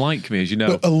 which is unlike me, as you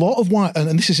know. But a lot of why,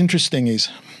 and this is interesting, is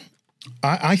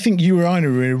I think you and I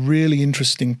are in a really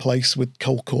interesting place with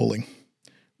cold calling,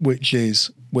 which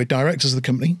is we're directors of the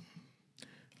company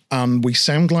and we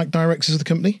sound like directors of the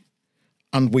company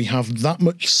and we have that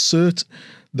much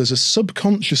there's a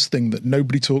subconscious thing that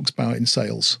nobody talks about in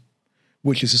sales,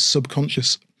 which is a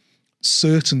subconscious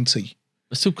certainty.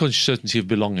 A subconscious certainty of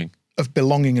belonging. Of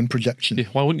belonging and projection. Yeah,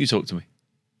 why wouldn't you talk to me?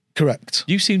 Correct.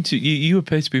 You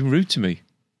appear to be rude to me.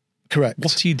 Correct.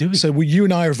 What are you doing? So you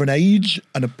and I are of an age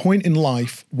and a point in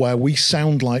life where we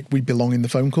sound like we belong in the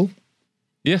phone call.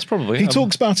 Yes, probably. He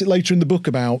talks about it later in the book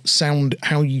about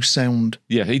how you sound.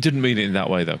 Yeah, he didn't mean it in that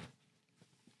way, though.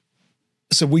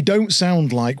 So we don't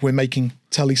sound like we're making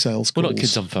telesales calls. We're not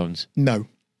kids on phones. No.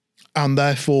 And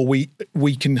therefore we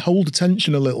can hold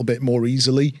attention a little bit more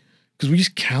easily because we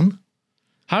just can.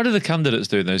 How do the candidates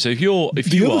do it though? So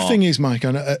the other thing is, Mike,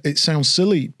 and it sounds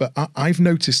silly, but I've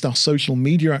noticed our social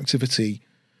media activity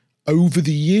over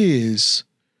the years,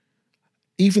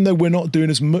 even though we're not doing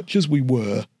as much as we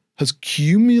were, has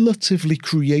cumulatively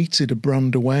created a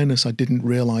brand awareness I didn't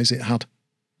realize it had.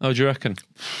 Oh, do you reckon?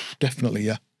 Definitely,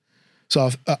 yeah.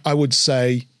 So I would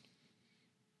say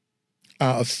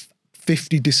out of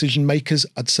 50 decision makers,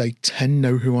 I'd say 10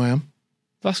 know who I am.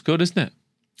 That's good, isn't it?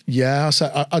 Yeah,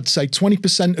 I'd say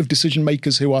 20% of decision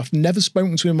makers who I've never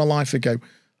spoken to in my life would go,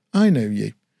 I know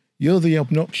you. You're the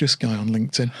obnoxious guy on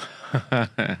LinkedIn.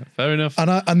 Fair enough.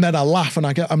 And then I laugh and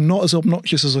I go, I'm not as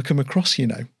obnoxious as I come across, you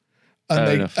know.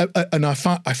 And I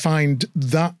find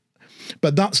that,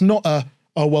 but that's not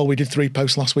we did 3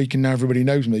 posts last week and now everybody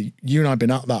knows me. You and I have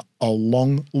been at that a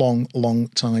long, long, long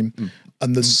time.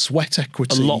 And the sweat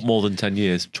equity. A lot more than 10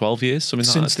 years, 12 years, something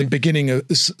like that. Since the beginning of,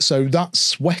 so that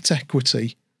sweat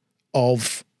equity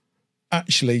of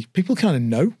actually people kind of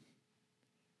know.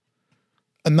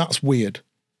 And that's weird.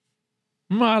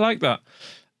 I like that.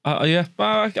 Yeah,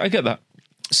 I get that.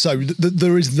 So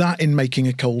there is that in making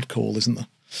a cold call, isn't there?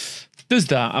 There's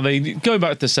that. I mean, going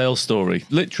back to the sales story,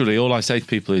 literally all I say to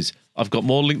people is, I've got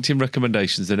more LinkedIn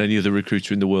recommendations than any other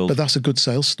recruiter in the world. But that's a good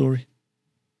sales story.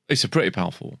 It's a pretty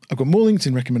powerful one. I've got more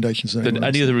LinkedIn recommendations than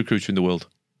any other recruiter in the world.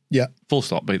 Yeah. Full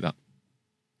stop, beat that.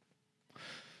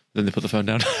 Then they put the phone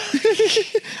down.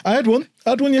 I had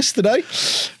one yesterday.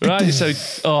 Right, so,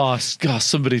 gosh,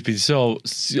 somebody's been so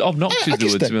obnoxious I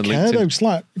just to me on don't care, LinkedIn. though. It's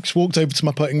like, just walked over to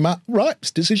my putting mat. Right,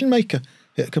 it's decision maker.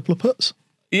 Hit a couple of putts.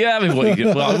 Yeah, I mean, what are they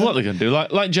going to do?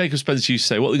 Like Jacob Spencer used to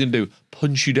say, what are they going to do?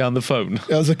 Punch you down the phone?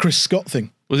 That was a Chris Scott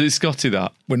thing. Was it Scotty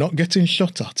that? We're not getting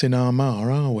shot at in Armagh,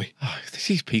 are we? Oh,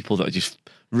 these people that are just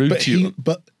rude to you.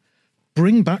 But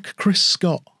bring back Chris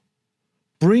Scott.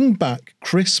 Bring back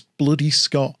Chris bloody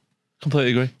Scott.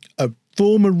 Completely agree. A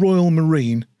former Royal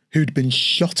Marine who'd been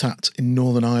shot at in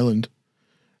Northern Ireland,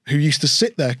 who used to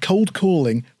sit there cold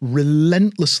calling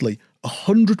relentlessly,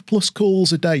 100+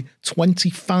 calls a day,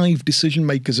 25 decision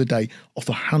makers a day off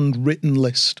a handwritten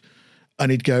list.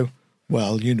 And he'd go,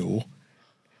 well, you know,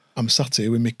 I'm sat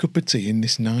here with my cup of tea in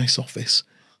this nice office.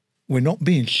 We're not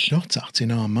being shot at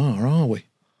in Armagh, are we?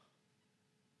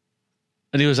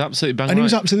 And he was absolutely bang right. And he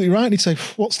was absolutely right. And he'd say,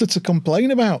 what's there to complain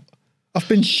about? I've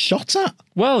been shot at.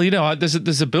 Well, you know,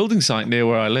 there's a building site near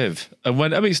where I live. And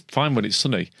it's fine when it's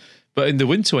sunny. But in the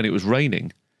winter when it was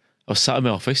raining, I was sat in my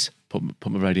office, put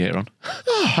my radiator on,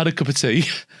 had a cup of tea.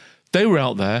 They were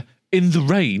out there in the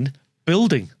rain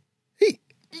building.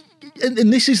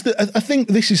 And this is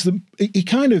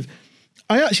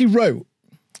I actually wrote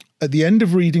at the end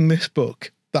of reading this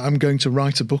book that I'm going to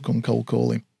write a book on cold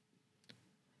calling.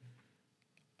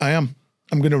 I'm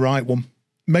going to write one.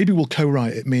 Maybe we'll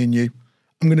co-write it, me and you.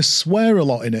 I'm going to swear a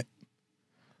lot in it.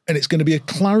 And it's going to be a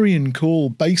clarion call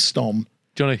based on...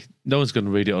 Johnny, no one's going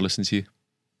to read it or listen to you.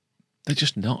 They're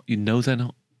just not. You know they're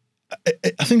not.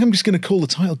 I think I'm just going to call the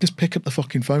title, just pick up the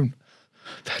fucking phone.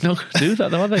 They're not going to do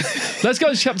that, though, are they? Let's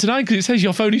go to chapter 9 because it says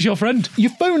your phone is your friend.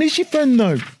 Your phone is your friend,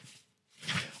 though.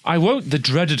 The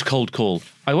dreaded cold call.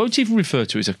 I won't even refer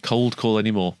to it as a cold call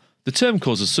anymore. The term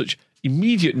causes such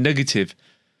immediate negative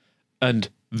and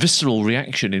visceral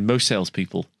reaction in most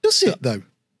salespeople. Does it, though?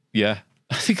 Yeah.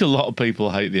 I think a lot of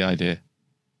people hate the idea.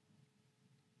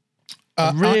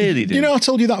 Really do. You know, I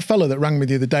told you that fella that rang me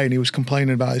the other day and he was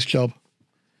complaining about his job.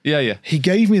 Yeah. He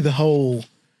gave me the whole,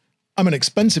 I'm an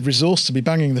expensive resource to be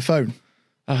banging the phone.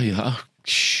 Oh, yeah. Oh,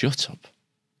 shut up.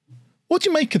 What do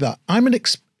you make of that?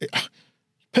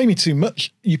 Pay me too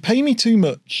much. You pay me too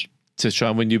much. To try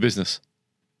and win your business.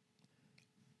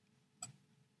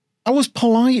 I was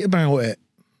polite about it.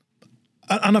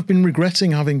 And I've been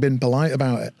regretting having been polite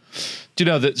about it. Do you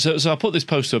know that? So I put this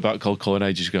poster about cold calling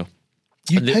ages ago.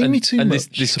 You pay me too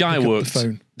much. This guy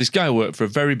worked for a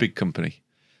very big company,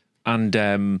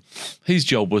 and his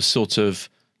job was sort of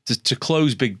to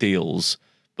close big deals,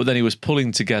 but then he was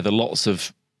pulling together lots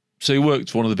of. So he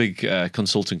worked for one of the big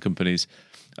consulting companies,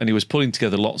 and he was pulling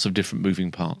together lots of different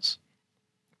moving parts.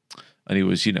 And he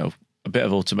was, a bit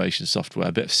of automation software,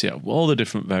 a bit of CRM, all the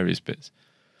different various bits.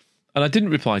 And I didn't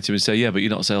reply to him and say, yeah, but you're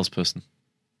not a salesperson.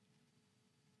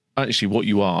 Actually, what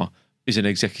you are is an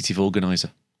executive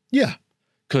organizer. Yeah.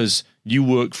 Because you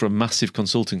work for a massive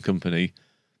consulting company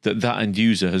that end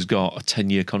user has got a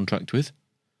 10-year contract with.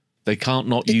 They can't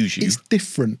not use you. It's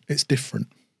different. It's different.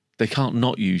 They can't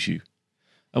not use you.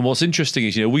 And what's interesting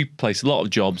is, we place a lot of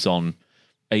jobs on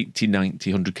 80,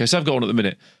 90, 100K. So I've got one at the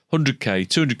minute, 100K,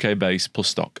 200K base plus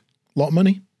stock. A lot of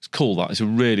money. It's cool, that. It's a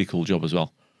really cool job as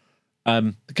well.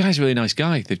 The guy's a really nice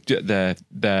guy.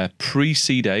 They're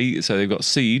pre-seed A, so they've got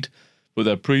seed, but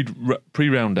they're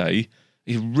pre-round A.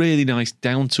 He's a really nice,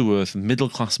 down-to-earth,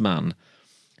 middle-class man.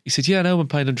 He said, yeah, I know I'm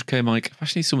paying 100K, Mike. I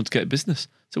actually need someone to get business.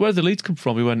 So where do the leads come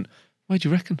from? He went, where do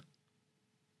you reckon?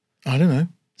 I don't know.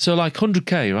 So like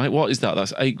 100K, right? What is that?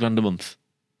 That's $8,000 a month.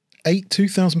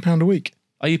 £2,000 a week.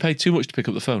 Are you paid too much to pick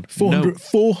up the phone?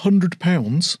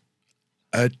 £400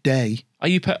 a day. Are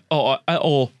you paid, or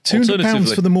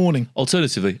 £200 for the morning.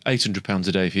 Alternatively, £800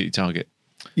 a day if you hit your target.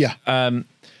 Yeah.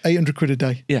 800 quid a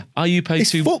day. Yeah. Are you paid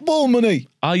It's football money.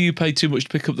 Are you paid too much to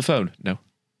pick up the phone? No.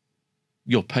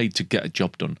 You're paid to get a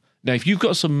job done. Now, if you've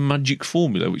got some magic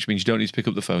formula, which means you don't need to pick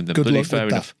up the phone, then bloody fair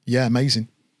enough. Yeah, amazing.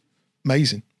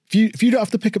 Amazing. If you don't have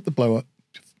to pick up the blower,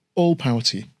 all power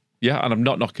to you. Yeah, and I'm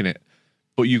not knocking it.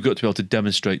 But you've got to be able to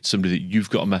demonstrate to somebody that you've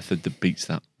got a method that beats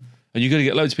that. And you're going to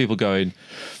get loads of people going,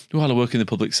 well, I work in the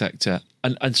public sector.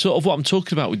 And sort of what I'm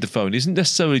talking about with the phone isn't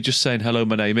necessarily just saying, hello,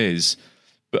 my name is,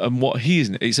 but what he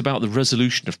isn't. It's about the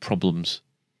resolution of problems.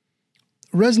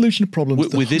 Resolution of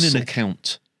problems within an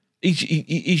account.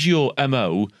 Is your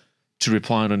MO to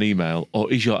reply on an email,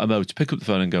 or is your MO to pick up the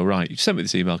phone and go, right, you sent me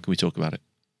this email, can we talk about it?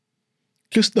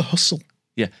 Just the hustle.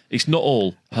 Yeah, it's not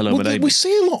all hello, my name. We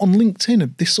see a lot on LinkedIn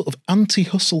of this sort of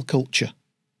anti-hustle culture.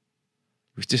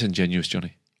 It's disingenuous,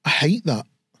 Johnny. I hate that.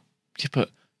 Yeah, but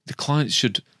the clients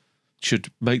should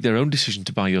make their own decision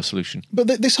to buy your solution. But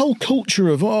this whole culture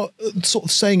of sort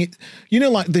of saying it,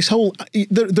 like this whole,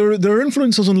 there are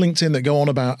influencers on LinkedIn that go on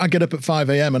about, I get up at 5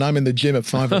 a.m. and I'm in the gym at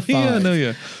 5:05. Yeah, I know,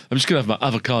 yeah. I'm just going to have my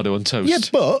avocado on toast. Yeah,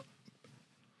 but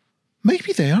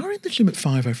maybe they are in the gym at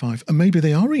 5:05 and maybe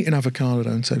they are eating avocado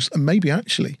on toast and maybe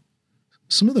actually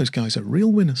some of those guys are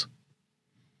real winners.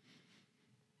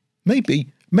 Maybe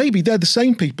they're the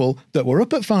same people that were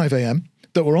up at 5 a.m.,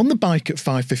 that were on the bike at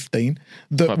 5:15,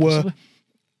 that were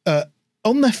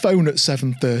on their phone at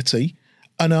 7:30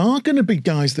 and are going to be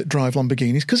guys that drive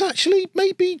Lamborghinis because actually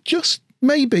just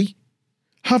maybe,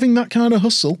 having that kind of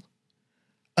hustle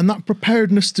and that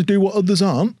preparedness to do what others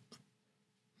aren't,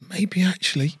 maybe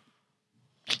actually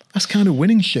that's kind of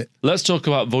winning shit. Let's talk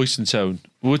about voice and tone.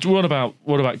 What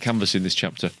about canvas in this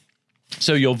chapter?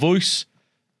 So your voice,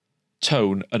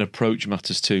 tone and approach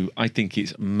matters too. I think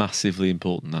it's massively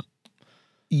important that.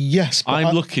 Yes. But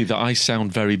I'm lucky that I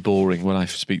sound very boring when I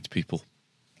speak to people.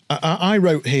 I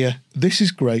wrote here, this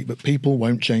is great, but people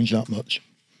won't change that much.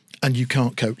 And you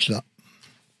can't coach that.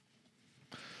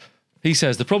 He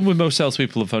says, the problem with most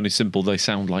salespeople are phone is simple. They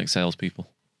sound like salespeople.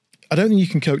 I don't think you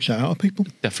can coach that out of people.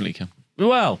 Definitely can.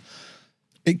 Well,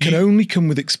 it can only come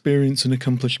with experience and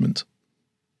accomplishment.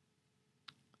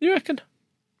 You reckon?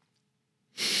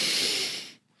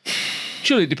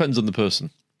 Surely it depends on the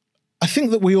person. I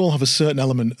think that we all have a certain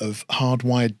element of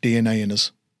hardwired DNA in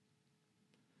us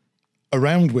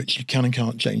around which you can and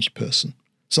can't change a person.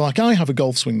 So like I have a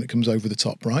golf swing that comes over the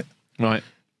top, right? Right.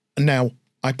 And now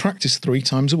I practice 3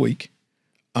 times a week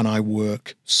and I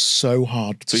work so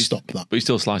hard to stop that. But you're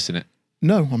still slicing it?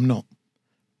 No, I'm not.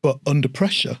 But under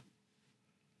pressure,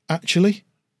 actually,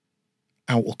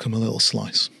 out will come a little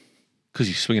slice. Because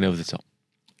you're swinging over the top.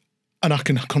 And I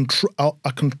can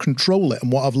control it.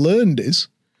 And what I've learned is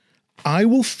I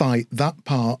will fight that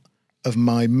part of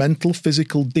my mental,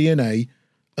 physical DNA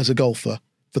as a golfer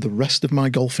for the rest of my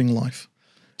golfing life.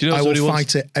 Do you know I will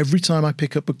fight it every time I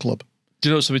pick up a club. Do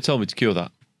you know what somebody told me to cure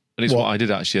that? And it's what I did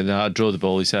actually. And then I'd draw the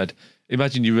ball. He said,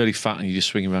 imagine you're really fat and you're just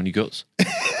swinging around your guts.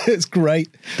 It's great.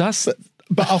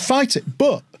 But I'll fight it.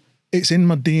 But it's in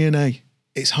my DNA.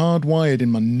 It's hardwired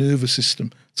in my nervous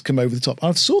system to come over the top.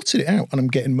 I've sorted it out and I'm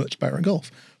getting much better at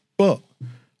golf. But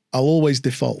I'll always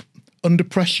default. Under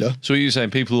pressure. So you're saying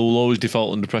people will always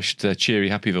default under pressure to their cheery,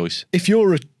 happy voice? If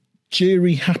you're a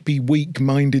cheery, happy,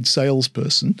 weak-minded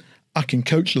salesperson, I can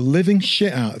coach the living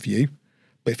shit out of you.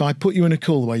 But if I put you in a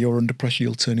call where you're under pressure,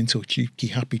 you'll turn into a cheeky,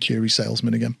 happy, cheery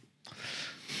salesman again.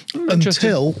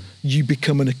 Until you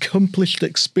become an accomplished,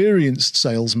 experienced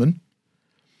salesman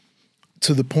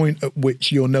to the point at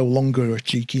which you're no longer a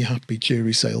cheeky, happy,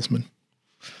 cheery salesman.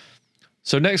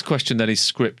 So next question then is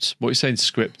scripts. What are you saying,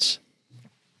 scripts?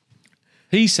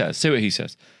 He says, see what he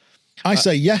says. I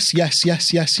say yes, yes,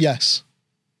 yes, yes, yes.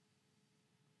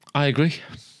 I agree.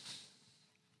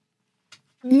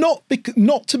 Not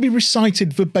to be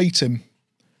recited verbatim,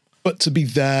 but to be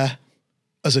there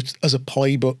as a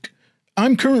playbook.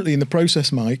 I'm currently in the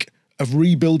process, Mike, of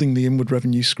rebuilding the inward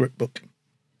revenue script book.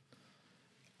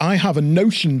 I have a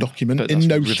Notion document in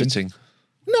Notion. Riveting.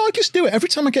 No, I just do it every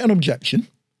time I get an objection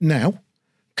now,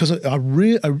 because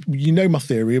you know my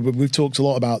theory, but we've talked a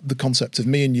lot about the concept of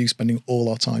me and you spending all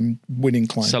our time winning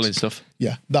clients, Selling stuff.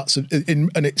 Yeah,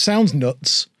 and it sounds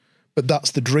nuts, but that's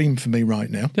the dream for me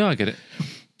right now. Yeah, I get it.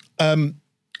 And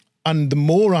the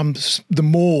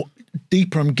more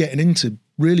deeper I'm getting into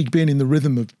really being in the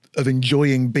rhythm of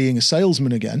enjoying being a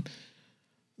salesman again,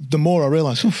 the more I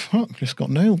realise, I just got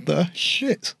nailed there.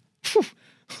 Shit.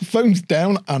 Phone's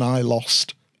down and I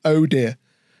lost. Oh dear.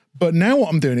 But now what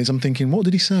I'm doing is I'm thinking, what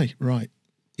did he say? Right.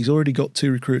 He's already got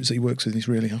 2 recruiters that he works with and he's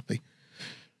really happy.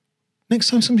 Next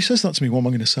time somebody says that to me, what am I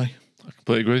going to say? I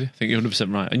completely agree. I think you're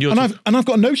 100% right. And I've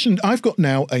got a Notion. I've got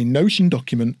now a Notion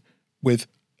document with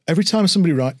every time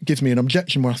somebody gives me an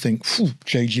objection where I think,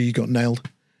 JG, you got nailed.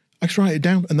 I just write it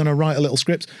down and then I write a little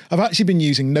script. I've actually been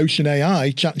using Notion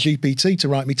AI, ChatGPT, to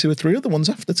write me 2 or 3 other ones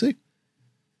after too.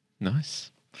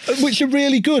 Nice. Which are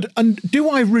really good. And do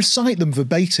I recite them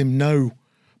verbatim? No.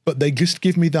 But they just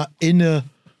give me that inner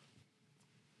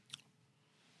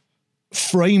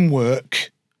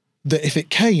framework that if it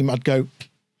came, I'd go,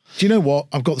 do you know what?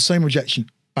 I've got the same rejection.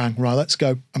 Bang, right, let's go.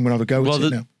 I'm going to have a go at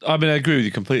it now. I mean, I agree with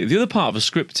you completely. The other part of a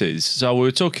script is, so we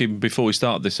were talking before we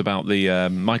started this about the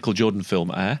Michael Jordan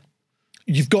film Air.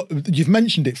 You've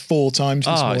mentioned it 4 times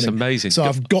this morning. It's amazing. So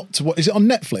I've got to, is it on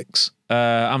Netflix?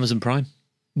 Amazon Prime.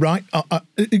 Right.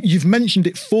 You've mentioned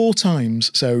it 4 times.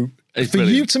 So It's for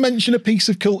brilliant. you to mention a piece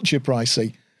of culture,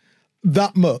 Pricey,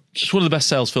 that much. It's one of the best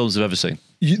sales films I've ever seen.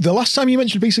 The last time you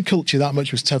mentioned a piece of culture that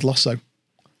much was Ted Lasso.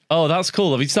 Oh, that's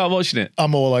cool. Have you started watching it?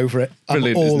 I'm all over it.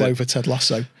 Brilliant, I'm all isn't it? over Ted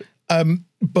Lasso.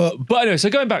 But anyway, so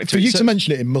going back to for you to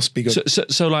mention it must be good.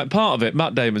 So like part of it,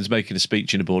 Matt Damon's making a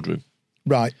speech in a boardroom.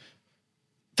 Right.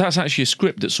 That's actually a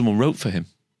script that someone wrote for him.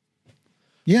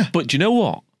 Yeah. But do you know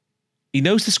what? He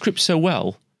knows the script so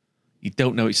well, you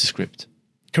don't know it's a script.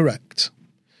 Correct.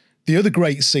 The other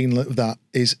great scene of that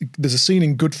is there's a scene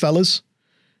in Goodfellas.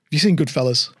 Have you seen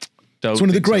Goodfellas? It's one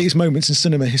of the greatest moments in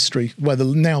cinema history where the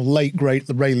now late, great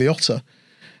Ray Liotta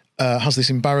has this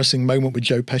embarrassing moment with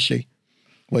Joe Pesci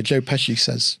where Joe Pesci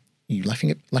says, "Are you laughing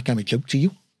at like I'm a joke to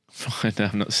you?" No,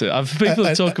 I'm not sure. I've people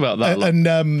talk about that.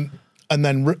 And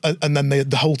then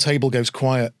the whole table goes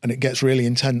quiet and it gets really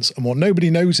intense. And what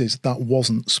nobody knows is that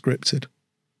wasn't scripted.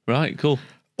 Right, cool.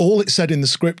 All it said in the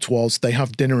script was they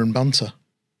have dinner and banter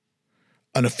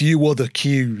and a few other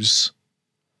cues.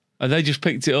 And they just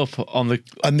picked it up on the...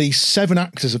 And these 7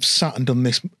 actors have sat and done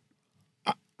this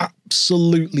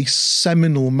absolutely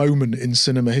seminal moment in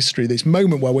cinema history. This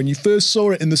moment where when you first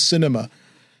saw it in the cinema,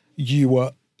 you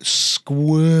were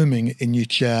squirming in your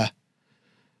chair.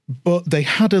 But they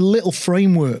had a little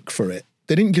framework for it.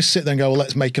 They didn't just sit there and go, well,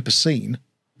 let's make up a scene.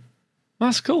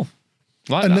 That's cool.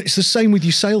 And it's the same with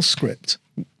your sales script.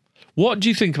 What do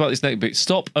you think about this next bit?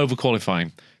 Stop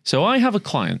overqualifying. So I have a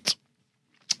client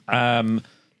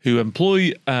who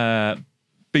employ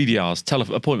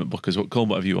BDRs, appointment bookers, call them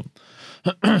whatever you want.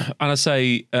 And I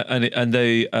say, and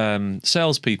the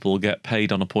salespeople get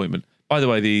paid on appointment. By the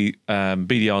way, the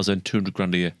BDRs earn 200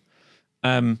 grand a year.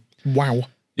 Wow.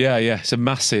 Yeah, it's a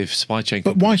massive supply chain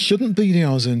company. But why shouldn't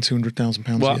BDRs earn £200,000 a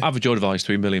year? Well, average order value is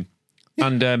 3 million. Yeah.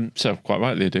 And so quite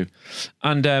rightly they do.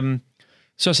 And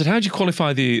so I said, how do you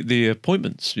qualify the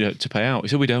appointments to pay out? He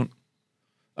said, we don't.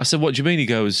 I said, what do you mean? He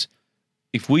goes,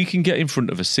 if we can get in front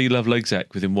of a C-level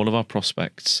exec within one of our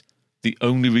prospects, the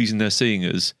only reason they're seeing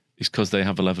us is because they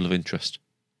have a level of interest.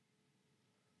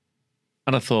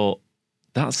 And I thought,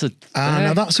 that's a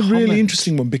now that's a really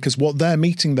interesting one, because what they're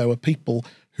meeting, though, are people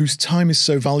whose time is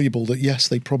so valuable that, yes,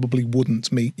 they probably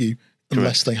wouldn't meet you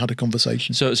unless they had a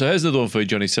conversation. So here's another one for you,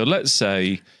 Johnny. So let's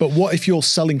say... But what if you're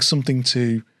selling something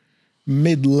to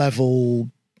mid-level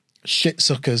shit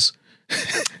suckers?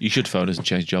 You should phone us and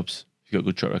change jobs. You've got a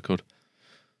good track record.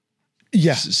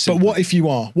 Yeah, but what if you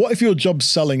are? What if your job's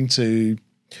selling to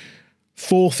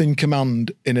 4th in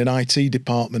command in an IT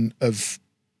department of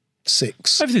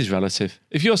 6? Everything's relative.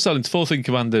 If you're selling to 4th in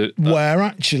command... where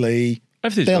actually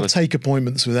they'll take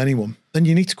appointments with anyone, then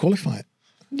you need to qualify it.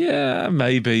 Yeah,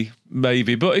 maybe. But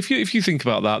if you think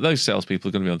about that, those salespeople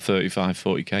are going to be on 35,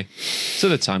 40k. So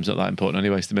their time's not that important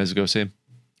anyway, so they may as well go see him.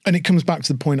 And it comes back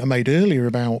to the point I made earlier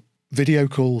about Video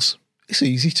calls. It's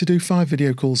easy to do 5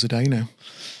 video calls a day now.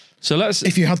 So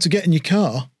if you had to get in your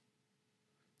car.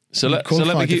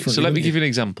 Let me give you an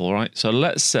example, right? So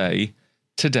let's say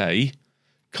today,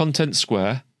 Content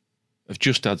Square have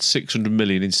just had 600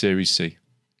 million in Series C.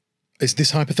 Is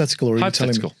this hypothetical or are you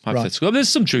telling me? Hypothetical. Right. There's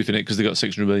some truth in it because they got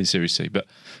 600 million in Series C. But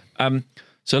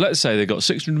so let's say they got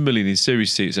 600 million in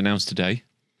Series C. It's announced today.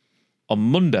 On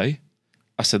Monday,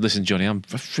 I said, listen, Johnny, I'm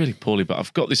really poorly, but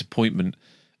I've got this appointment.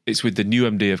 It's with the new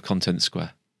MD of Content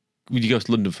Square. Would you go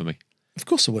to London for me? Of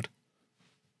course I would.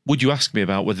 Would you ask me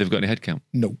about whether they've got any headcount?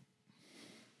 No.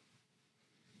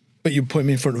 But you put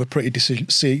me in front of a pretty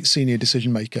senior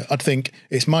decision maker. I'd think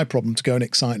it's my problem to go and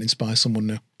excite and inspire someone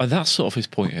new. And that's sort of his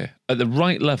point here. At the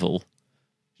right level,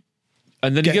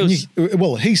 and then he goes...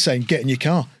 he's saying get in your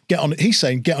car. He's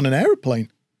saying get on an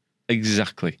aeroplane.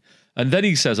 Exactly. And then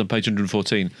he says on page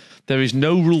 114, there is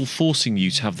no rule forcing you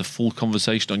to have the full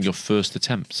conversation on your first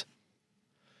attempt.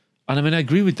 And I mean, I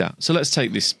agree with that. So let's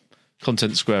take this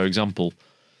Content Square example.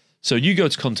 So you go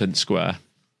to Content Square,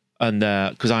 and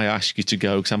because I ask you to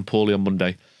go because I'm poorly on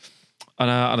Monday,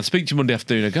 and I speak to you Monday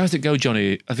afternoon. I go, how's it go,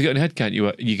 Johnny? Have they got any headcount?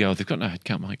 You go, they've got no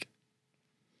headcount, Mike.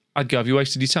 I'd go, have you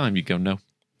wasted your time? You go, no.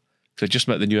 Because I just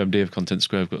met the new MD of Content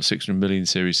Square. I've got 600 million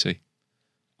Series C.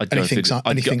 And he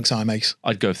thinks I'm ace.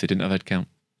 I'd go if they didn't have headcount.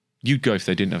 You'd go if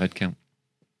they didn't have headcount.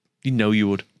 You know you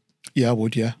would. Yeah, I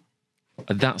would, yeah.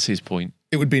 And that's his point.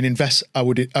 It would be an I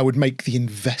would make the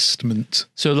investment.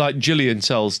 So like Gillian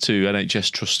sells to NHS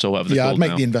trusts or whatever they're called I'd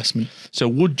make now. the investment. So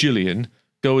would Gillian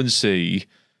go and see,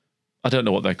 I don't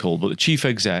know what they're called, but the chief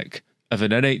exec of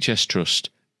an NHS trust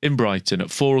in Brighton at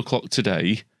 4:00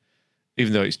 today,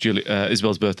 even though it's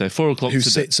Isabel's birthday, 4:00 today. Who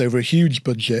sits over a huge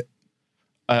budget.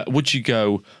 Would you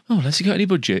go, has he got any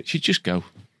budget? She'd just go.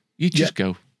 You'd just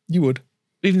go. You would.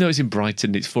 Even though it's in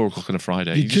Brighton, it's 4:00 on a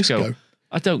Friday. You'd just go.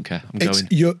 I don't care. I'm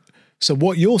going. So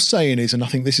what you're saying is, and I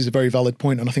think this is a very valid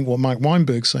point, and I think what Mike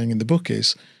Weinberg's saying in the book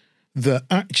is that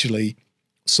actually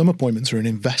some appointments are an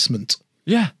investment.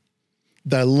 Yeah.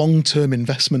 They're long-term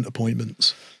investment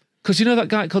appointments. Because you know that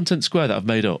guy at Content Square that I've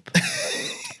made up?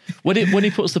 when he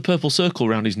puts the purple circle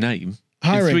around his name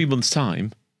in 3 months'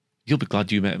 time, you'll be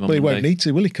glad you met him on Monday. Well, he won't need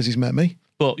to, will he? Because he's met me.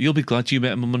 But you'll be glad you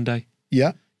met him on Monday.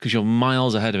 Yeah. Because you're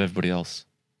miles ahead of everybody else.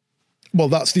 Well,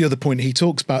 that's the other point he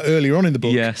talks about earlier on in the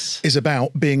book. Yes. Is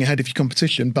about being ahead of your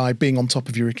competition by being on top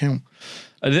of your account.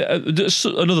 There's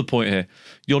another point here.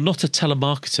 You're not a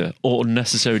telemarketer or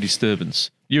unnecessary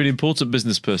disturbance. You're an important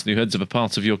business person who heads up a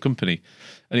part of your company.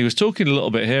 And he was talking a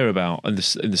little bit here about, in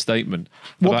the statement.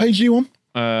 What page are you on?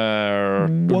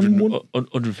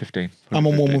 115. I'm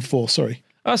on 114, sorry.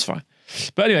 That's fine.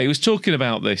 But anyway, he was talking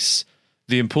about this,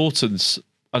 the importance,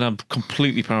 and I'm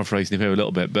completely paraphrasing him here a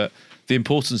little bit, but the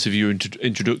importance of your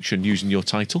introduction using your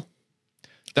title.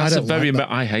 That's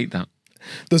I hate that.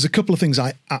 There's a couple of things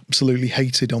I absolutely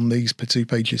hated on these 2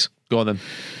 pages. Go on then.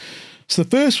 So the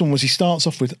first one was he starts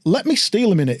off with, let me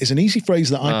steal a minute is an easy phrase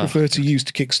that I prefer to use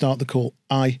to kickstart the call.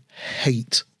 I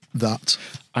hate that.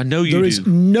 I know you do. There is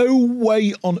no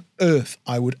way on earth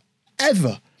I would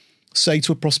ever say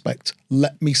to a prospect,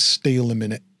 let me steal a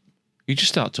minute. You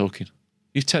just start talking.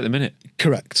 You take the minute.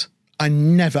 Correct. I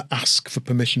never ask for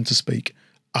permission to speak.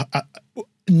 I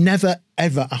never,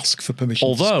 ever ask for permission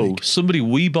to speak. Although somebody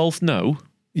we both know,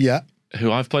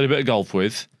 who I've played a bit of golf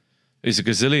with, is a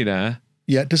gazillionaire.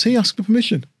 Yeah, does he ask for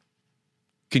permission?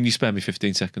 Can you spare me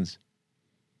 15 seconds?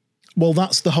 Well,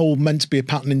 that's the whole meant to be a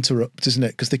pattern interrupt, isn't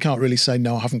it? Because they can't really say,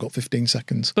 no, I haven't got 15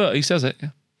 seconds. But he says it, yeah.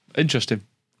 Interesting.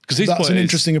 That's an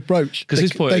interesting approach. Because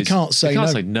his point is, they can't say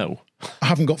no. I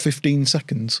haven't got 15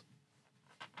 seconds.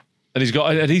 And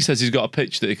he says he's got a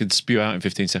pitch that he can spew out in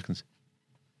 15 seconds.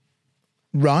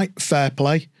 Right, fair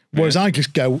play. Whereas I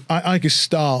just go, I just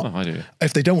start. Oh, I do.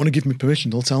 If they don't want to give me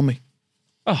permission, they'll tell me.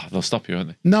 Oh, they'll stop you, won't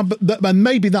they? No, but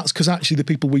maybe that's because actually the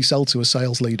people we sell to are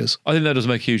sales leaders. I think that does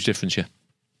make a huge difference, yeah.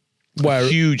 A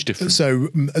huge difference. So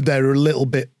they're a little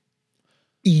bit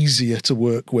easier to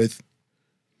work with.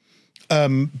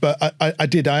 But I absolutely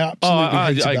hated that.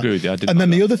 I agree with you. And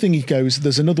then the other thing he goes,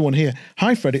 there's another one here.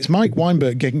 Hi, Fred, it's Mike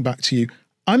Weinberg getting back to you.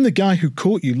 I'm the guy who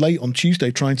caught you late on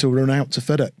Tuesday trying to run out to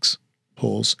FedEx.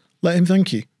 Pause. Let him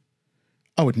thank you.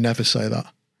 I would never say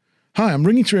that. Hi, I'm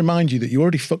ringing to remind you that you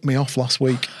already fucked me off last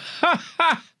week.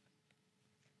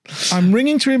 I'm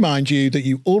ringing to remind you that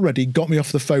you already got me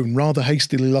off the phone rather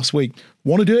hastily last week.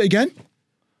 Want to do it again?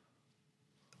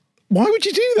 Why would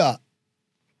you do that?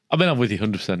 I mean, I'm with you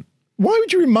 100%. Why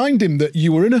would you remind him that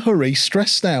you were in a hurry,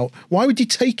 stressed out? Why would you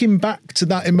take him back to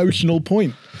that emotional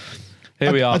point?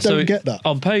 Here we are. I don't get that.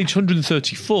 On page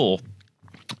 134,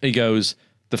 he goes,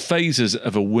 the phases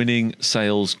of a winning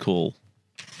sales call.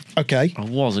 Okay. I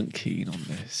wasn't keen on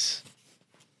this.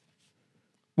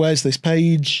 Where's this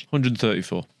page?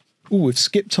 134. Oh, we've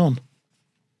skipped on.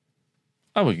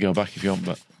 Oh, we can go back if you want,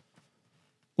 but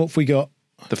What have we got?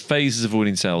 the phases of a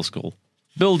winning sales call.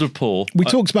 Build rapport. We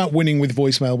talked about winning with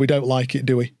voicemail. We don't like it,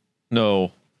 do we?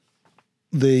 No.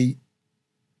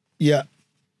 Yeah.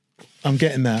 I'm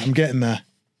getting there.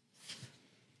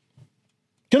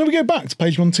 Can we go back to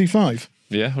page 125?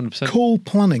 Yeah, 100%. Call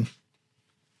planning.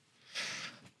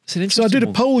 It's an So I interesting did a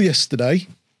one. poll yesterday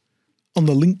on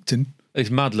the LinkedIn. It's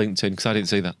mad LinkedIn because I didn't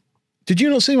see that. Did you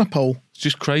not see my poll? It's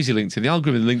just crazy LinkedIn. The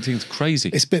algorithm of LinkedIn's crazy.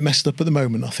 It's a bit messed up at the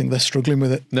moment. I think they're struggling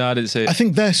with it. No, I didn't see it. I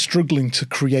think they're struggling to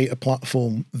create a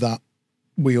platform that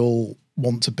we all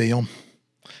want to be on.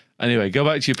 Anyway, go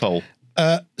back to your poll.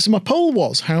 So my poll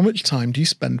was, how much time do you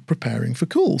spend preparing for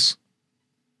calls?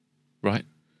 Right.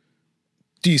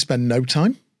 Do you spend no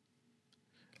time?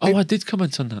 Oh, I did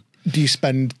comment on that. Do you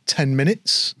spend 10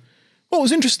 minutes? What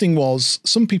was interesting was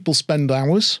some people spend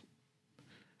hours.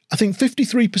 I think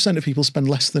 53% of people spend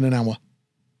less than an hour.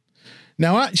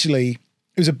 Now, actually,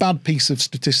 it was a bad piece of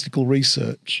statistical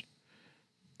research.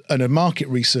 And a market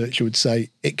researcher would say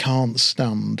it can't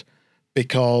stand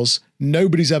because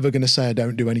nobody's ever going to say I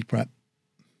don't do any prep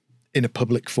in a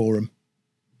public forum.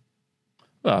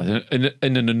 Well, in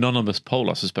an anonymous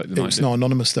poll, I suspect they might It's do. not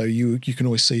anonymous, though. You can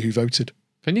always see who voted.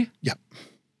 Can you? Yeah.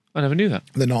 I never knew that.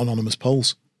 They're not anonymous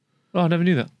polls. Oh, I never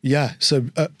knew that. Yeah. So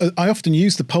I often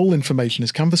use the poll information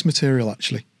as canvas material,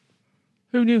 actually.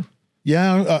 Who knew?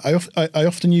 Yeah, I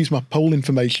often use my poll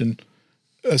information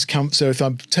as so if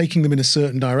I'm taking them in a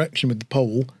certain direction with the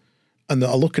poll and that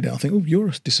I look at it, I think, oh, you're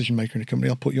a decision maker in a company,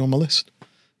 I'll put you on my list.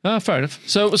 Ah, fair enough.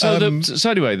 So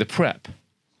anyway, the prep.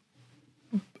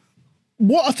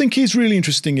 What I think is really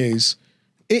interesting is,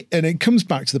 it comes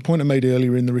back to the point I made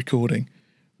earlier in the recording,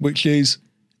 which is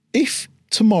if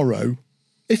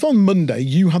on Monday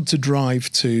you had to drive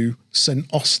to St.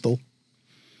 Austell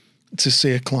to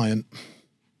see a client,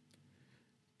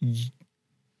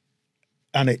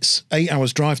 and it's 8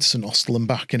 hours drive to St. Austell and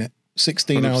back in it,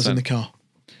 16 hours in the car,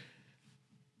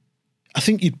 I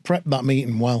think you'd prep that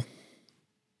meeting well.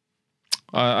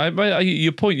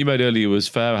 Your point you made earlier was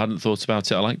fair. I hadn't thought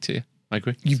about it. I liked it. I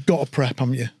agree. You've got to prep,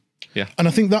 haven't you? Yeah. And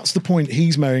I think that's the point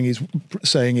he's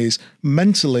saying is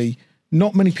mentally,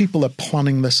 not many people are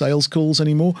planning their sales calls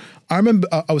anymore. I remember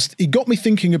it got me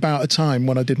thinking about a time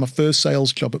when I did my first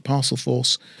sales job at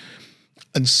Parcelforce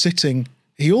and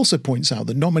he also points out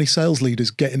that not many sales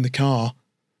leaders get in the car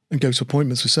and go to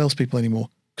appointments with salespeople anymore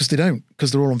because they don't,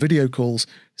 because they're all on video calls.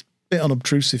 It's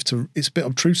a bit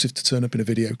obtrusive to turn up in a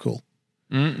video call.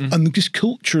 Mm-mm. And just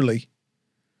culturally,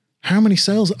 how many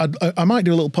sales, I might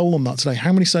do a little poll on that today.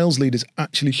 How many sales leaders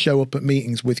actually show up at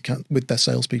meetings with their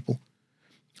salespeople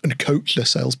and coach their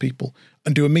salespeople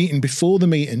and do a meeting before the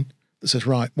meeting that says,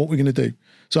 right, what we're going to do.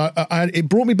 So it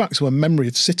brought me back to a memory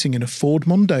of sitting in a Ford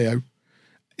Mondeo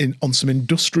on some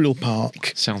industrial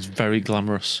park. Sounds very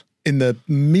glamorous. In the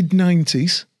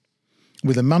mid-90s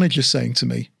with a manager saying to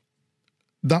me,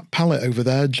 that pallet over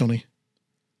there, Johnny,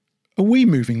 are we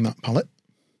moving that pallet?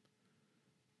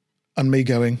 And me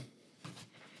going,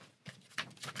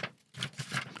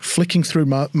 flicking through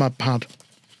my pad.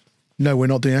 No, we're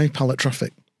not doing any pallet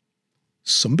traffic.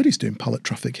 Somebody's doing pallet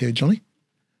traffic here, Johnny.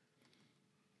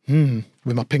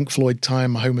 With my Pink Floyd tie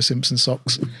and my Homer Simpson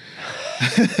socks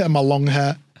and my long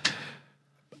hair.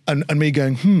 And me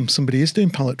going, somebody is doing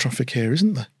pallet traffic here,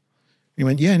 isn't there? He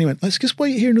went, yeah. And he went, let's just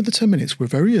wait here another 10 minutes. We're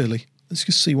very early. Let's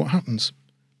just see what happens.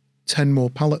 10 more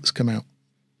pallets come out.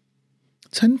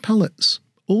 10 pallets,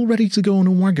 all ready to go on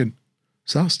a wagon.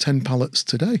 So that's 10 pallets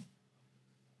today.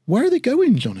 Where are they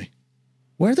going, Johnny?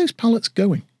 Where are those pallets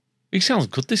going? He sounds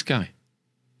good, this guy.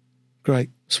 Great.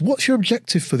 So what's your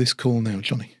objective for this call now,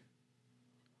 Johnny?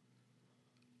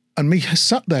 And me has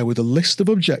sat there with a list of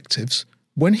objectives.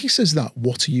 When he says that,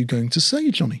 what are you going to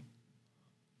say, Johnny?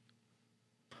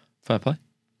 Fair play.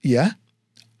 Yeah.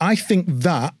 I think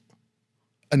that,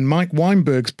 and Mike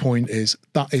Weinberg's point is,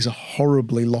 that is a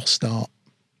horribly lost art.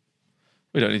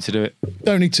 We don't need to do it.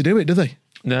 Don't need to do it, do they?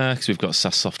 Nah, because we've got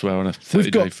SaaS software on a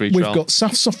 30-day free trial. We've got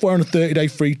SaaS software on a 30-day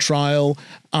free trial.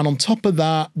 And on top of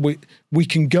that, we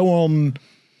can go on,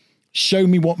 show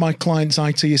me what my client's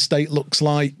IT estate looks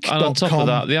like. And on top of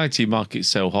that, the IT market's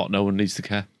so hot, no one needs to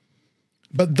care.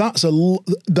 But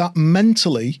that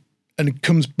mentally, and it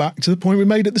comes back to the point we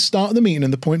made at the start of the meeting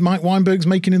and the point Mike Weinberg's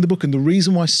making in the book and the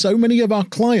reason why so many of our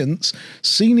clients,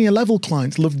 senior level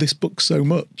clients, love this book so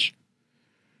much.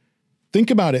 Think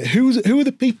about it. Who are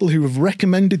the people who have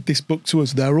recommended this book to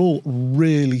us? They're all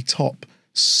really top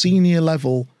senior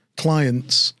level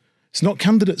clients It's not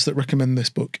candidates that recommend this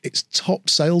book. It's top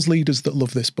sales leaders that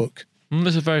love this book.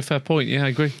 That's a very fair point. Yeah, I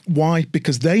agree. Why?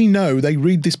 Because they know, they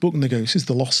read this book and they go, this is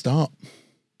the lost art.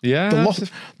 Yeah.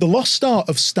 The lost art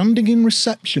of standing in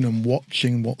reception and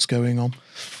watching what's going on.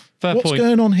 What's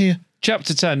going on here?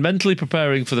 Chapter 10, mentally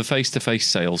preparing for the face-to-face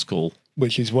sales call.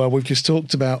 Which is where we've just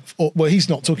talked about, well, he's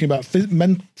not talking about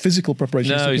physical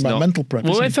preparation, he's talking about mental prep.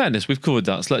 Well, in fairness, we've covered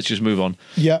that, so let's just move on.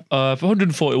 Yeah.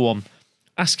 141,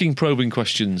 asking probing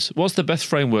questions. What's the best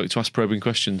framework to ask probing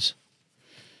questions?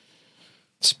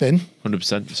 Spin.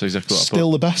 100%, so exactly what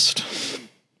Still the best.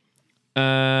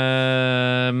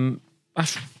 I've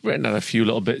written out a few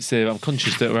little bits here. I'm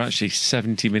conscious that we're actually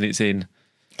 70 minutes in.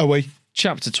 Are we?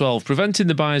 Chapter 12, preventing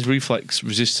the buyer's reflex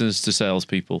resistance to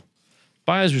salespeople.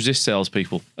 Buyers resist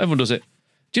salespeople. Everyone does it.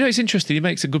 Do you know, it's interesting. He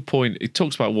makes a good point. He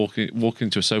talks about walking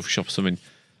into a sofa shop or something.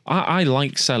 I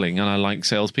like selling and I like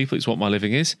salespeople. It's what my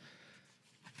living is.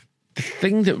 The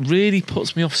thing that really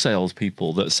puts me off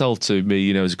salespeople that sell to me,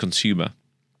 you know, as a consumer,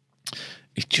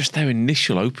 is just their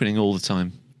initial opening all the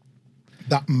time.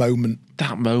 That moment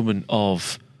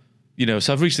of, you know,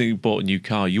 so I've recently bought a new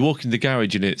car. You walk in the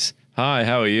garage and it's, hi,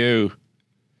 how are you?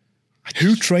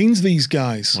 Who trains these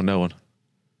guys? Well, no one.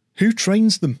 Who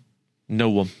trains them? No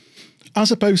one.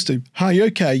 As opposed to, hi,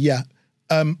 okay, yeah.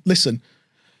 Listen,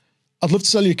 I'd love to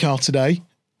sell you a car today.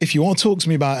 If you want to talk to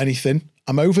me about anything,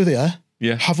 I'm over there.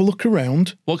 Yeah. Have a look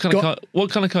around. What kind of car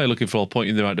are you looking for? I'll point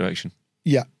you in the right direction.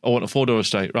 Yeah. I want a 4-door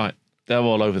estate. Right. They're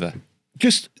all over there.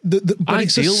 Just I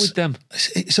deal with them.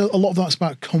 So a lot of that's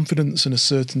about confidence and a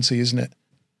certainty, isn't it?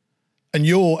 And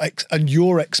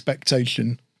your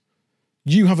expectation,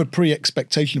 you have a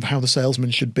pre-expectation of how the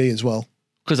salesman should be as well.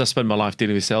 Because I spend my life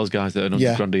dealing with sales guys that earn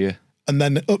 100 grand a year. And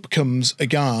then up comes a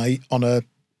guy on a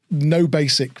no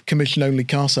basic commission only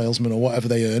car salesman or whatever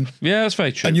they earn. Yeah, that's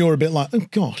very true. And you're a bit like, oh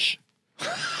gosh,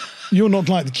 you're not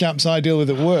like the chaps I deal with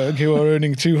at work who are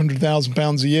earning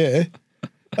 £200,000 a year.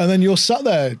 And then you're sat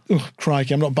there, oh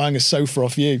crikey, I'm not buying a sofa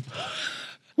off you.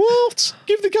 What?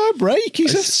 Give the guy a break.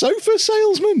 He's a sofa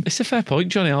salesman. It's a fair point,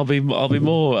 Johnny. I'll be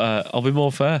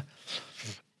more fair.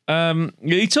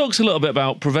 He talks a little bit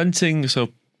about preventing. So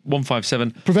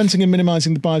 157, preventing and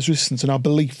minimising the buyer's resistance and our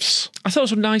beliefs. I thought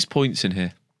some nice points in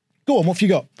here. Go on. What have you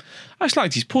got? I just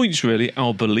liked his points. Really,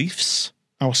 our beliefs,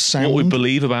 our sound, what we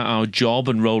believe about our job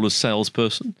and role as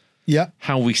salesperson. Yeah.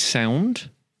 How we sound.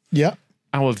 Yeah.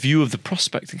 Our view of the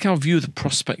prospect. I think our view of the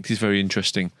prospect is very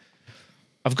interesting.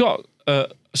 I've got a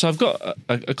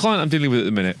client I'm dealing with at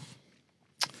the minute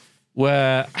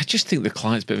where I just think the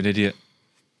client's a bit of an idiot.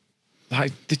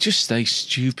 Like, they just say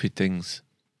stupid things.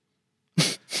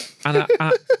 And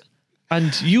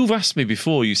and you've asked me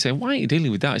before, you say, why aren't you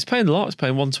dealing with that? It's paying a lot, it's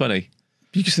paying 120.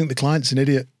 You just think the client's an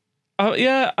idiot.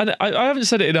 Yeah, and I haven't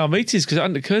said it in our meetings because it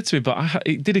hadn't occurred to me, but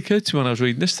it did occur to me when I was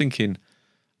reading this, thinking,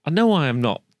 I know I am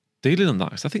not dealing on that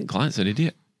because I think the client's an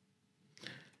idiot.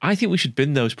 I think we should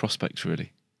bin those prospects,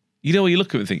 really. You know, where you look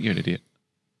at them and think, you're an idiot.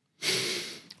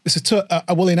 It's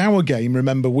well, in our game,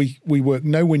 remember, we work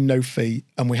no win, no fee,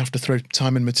 and we have to throw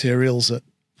time and materials at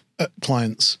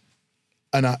clients.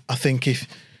 And I think if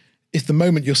the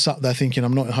moment you're sat there thinking,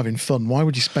 I'm not having fun, why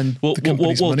would you spend the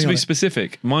company's money on it? To be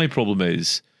specific, my problem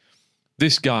is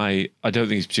this guy, I don't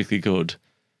think he's particularly good,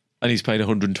 and he's paying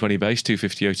 120 base,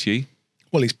 250 OTE.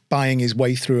 Well, he's buying his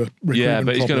way through a recruitment Yeah,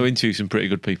 but he's problem. going to interview some pretty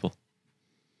good people.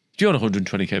 If you're on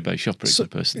 120k base, you're a pretty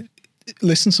good person.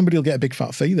 Listen, somebody will get a big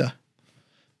fat fee there.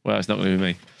 Well, it's not going to be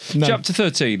me. No. Chapter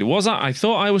 13. I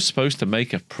thought I was supposed to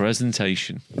make a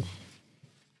presentation.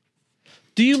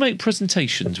 Do you make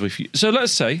presentations with you? So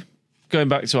let's say, going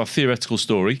back to our theoretical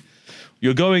story,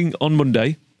 you're going on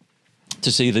Monday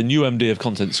to see the new MD of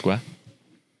Content Square.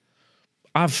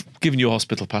 I've given you a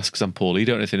hospital pass because I'm poorly. You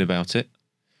don't know anything about it.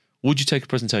 Would you take a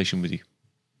presentation with you?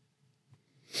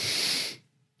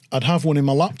 I'd have one in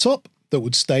my laptop that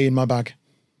would stay in my bag.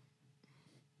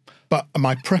 But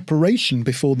my preparation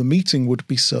before the meeting would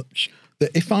be such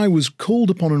that if I was called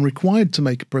upon and required to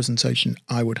make a presentation,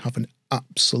 I would have an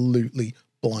absolutely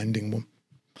blinding one.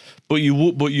 But you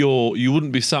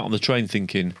wouldn't be sat on the train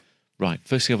thinking, right,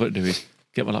 first thing I've got to do is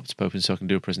get my laptop open so I can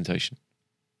do a presentation.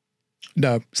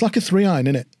 No, it's like a 3-iron,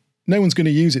 isn't it? No one's going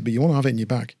to use it, but you want to have it in your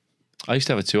bag. I used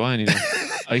to have a 2-iron, you know.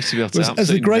 I used to be able to as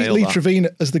the great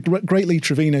Lee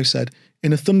Trevino said,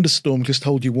 in a thunderstorm, just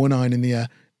hold your 1 iron in the air.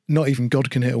 Not even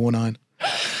God can hit a 1 iron.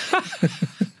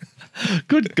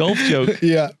 Good golf joke.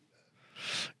 Yeah.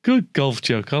 Good golf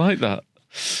joke. I like that.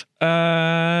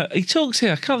 He talks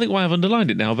here. I can't think why I've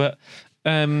underlined it now, but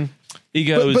he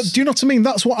goes... But do you know what I mean?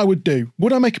 That's what I would do.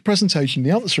 Would I make a presentation?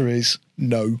 The answer is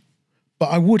no. But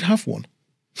I would have one.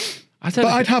 I don't But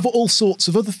know. I'd have all sorts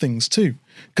of other things too,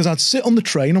 because I'd sit on the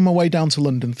train on my way down to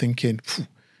London thinking, "Phew,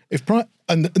 if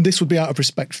and this would be out of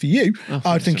respect for you,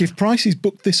 I'd think if Pricey's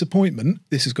booked this appointment,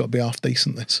 this has got to be half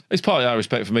decent. This It's partly out of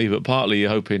respect for me, but partly you're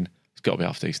hoping it's got to be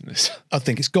half decent. This. I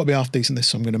think it's got to be half decent. This,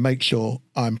 so I'm going to make sure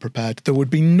I'm prepared. There would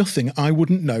be nothing I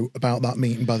wouldn't know about that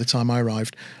meeting by the time I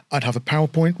arrived. I'd have a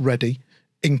PowerPoint ready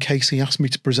in case he asked me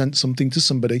to present something to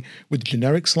somebody with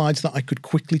generic slides that I could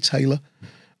quickly tailor.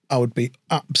 I would be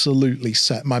absolutely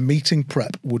set. My meeting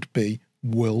prep would be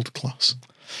world class.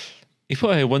 You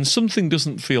put here, when something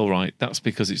doesn't feel right, that's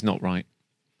because it's not right.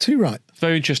 Too right.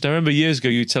 Very interesting. I remember years ago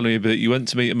you were telling me that you went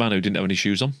to meet a man who didn't have any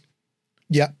shoes on.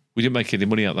 Yeah. We didn't make any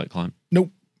money out of that client. Nope.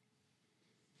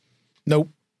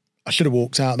 I should have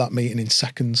walked out of that meeting in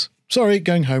seconds. Sorry,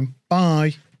 going home.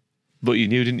 Bye. But you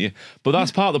knew, didn't you? But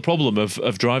that's part of the problem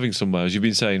of driving somewhere. As you've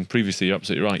been saying previously, you're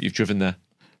absolutely right. You've driven there.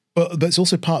 But it's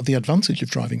also part of the advantage of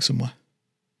driving somewhere.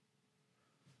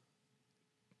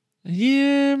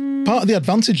 Yeah. Part of the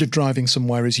advantage of driving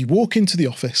somewhere is you walk into the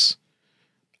office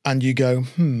and you go,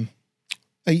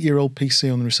 8-year-old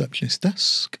PC on the receptionist's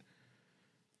desk.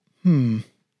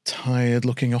 Tired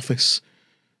looking office.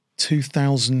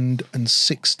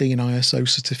 2016 ISO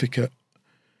certificate.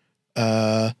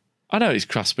 I know it's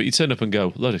crass, but you turn up and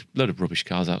go, load of rubbish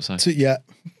cars outside.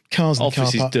 Cars in the car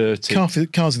Office is park. dirty.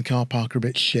 Cars in the car park are a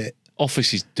bit shit.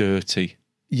 Office is dirty.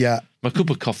 Yeah. My cup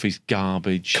of coffee's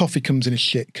garbage. Coffee comes in a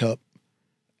shit cup.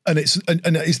 And this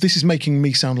is making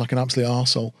me sound like an absolute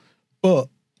arsehole. But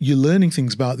you're learning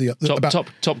things about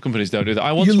top companies don't do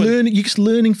that. You're just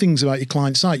learning things about your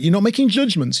client site. You're not making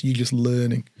judgments. You're just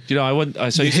learning. You know,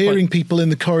 you're hearing people in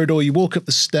the corridor. You walk up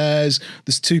the stairs.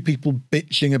 There's two people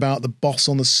bitching about the boss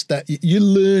on the step. You're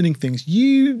learning things.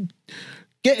 You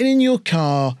getting in your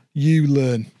car. You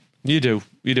learn. You do.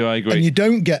 I agree. And you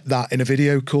don't get that in a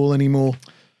video call anymore.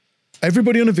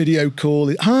 Everybody on a video call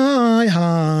is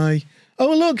hi.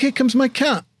 Oh look, here comes my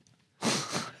cat.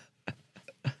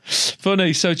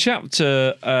 Funny. So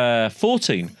chapter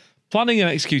 14, planning and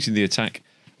executing the attack.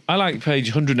 I like page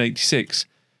 186.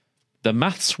 The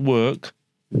maths work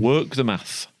the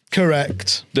math.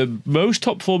 Correct. The most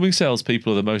top performing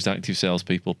salespeople are the most active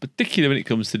salespeople, particularly when it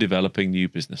comes to developing new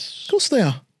business. Of course they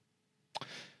are.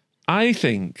 I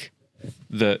think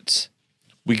that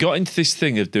we got into this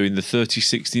thing of doing the 30,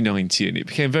 60, 90 and it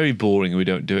became very boring and we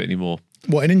don't do it anymore.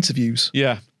 What, in interviews?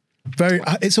 Yeah.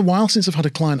 It's a while since I've had a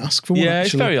client ask for one. Yeah,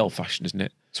 actually. It's very old fashioned, isn't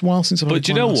it? It's a while since I've had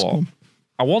a client ask for one.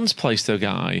 I once placed a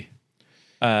guy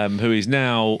who is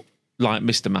now like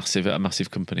Mr. Massive at a massive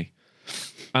company.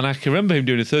 And I can remember him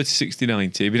doing a 30, 60,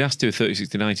 90. He'd been asked to do a 30,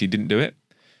 60, 90. He didn't do it.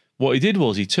 What he did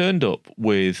was he turned up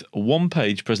with a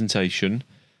one-page presentation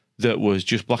that was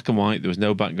just black and white. There was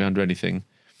no background or anything.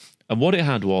 And what it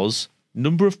had was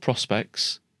number of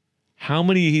prospects, how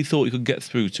many he thought he could get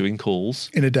through to in calls.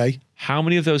 In a day. How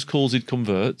many of those calls he'd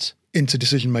convert. Into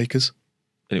decision makers.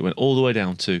 And it went all the way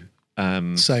down to...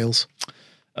 sales.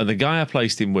 And the guy I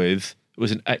placed him with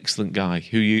was an excellent guy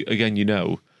who you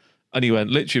know. And he went,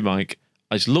 literally, Mike,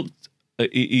 I just looked...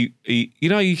 you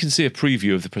know, you can see a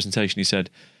preview of the presentation. He said,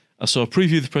 I saw a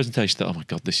preview of the presentation. Thought, oh my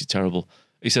God, this is terrible.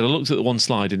 He said, I looked at the one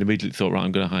slide and immediately thought, right,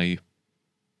 I'm going to hire you.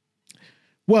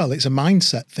 Well, it's a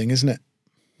mindset thing, isn't it?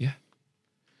 Yeah.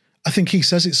 I think he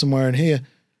says it somewhere in here.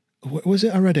 Was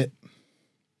it? I read it.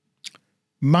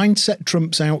 Mindset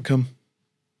trumps outcome.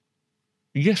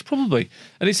 Yes, probably.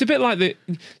 And it's a bit like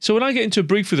so when I get into a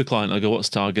brief with a client, I go, what's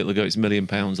target? They'll go, it's £1 million.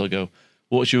 I'll go,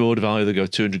 what's your order value? They'll go,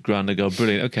 200 grand. I go,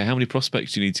 brilliant. Okay, how many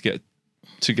prospects do you need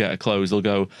to get a close? They'll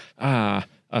go, I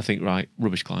think, right,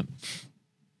 rubbish client.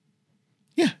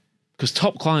 Yeah. Because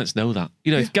top clients know that.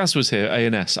 You know, if Gaz was here,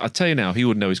 A&S, I'd tell you now, he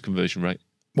would know his conversion rate.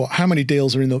 What? How many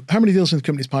deals are in the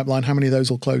company's pipeline? How many of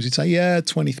those will close? He'd say,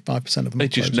 25% of them. They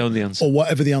just know the answer, or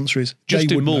whatever the answer is.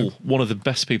 Justin Mull, one of the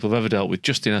best people I've ever dealt with.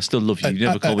 Justin, I still love you. You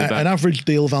never call me back. An average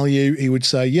deal value, he would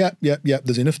say, yep.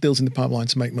 There's enough deals in the pipeline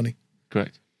to make money.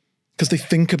 Correct. Because they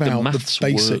think about the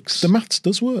basics. Works. The maths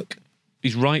does work.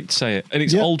 He's right to say it, and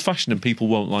it's old-fashioned, and people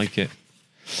won't like it.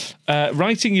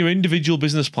 Writing your individual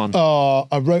business plan.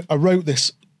 I wrote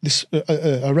this.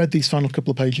 I read these final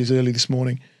couple of pages early this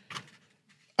morning.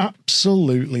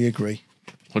 Absolutely agree.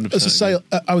 100% as a sale,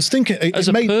 I was thinking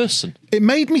person. It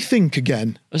made me think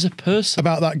again as a person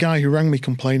about that guy who rang me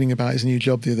complaining about his new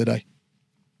job the other day.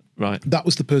 Right. That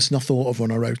was the person I thought of when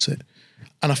I wrote it,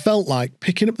 and I felt like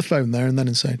picking up the phone there and then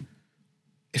and saying,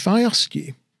 if I ask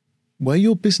you where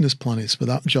your business plan is for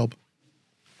that job,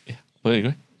 well, there you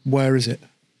go. Where is it?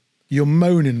 You're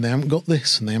moaning they haven't got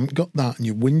this and they haven't got that, and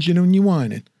you're whinging and you're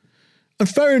whining. And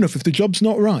fair enough if the job's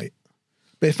not right.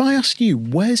 But if I ask you,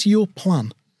 where's your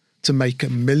plan to make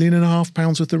 £1.5 million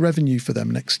worth of revenue for them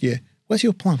next year. Where's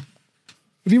your plan?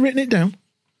 Have you written it down?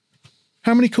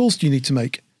 How many calls do you need to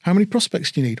make? How many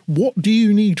prospects do you need? What do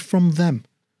you need from them?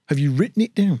 Have you written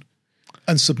it down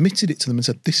and submitted it to them and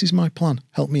said, this is my plan,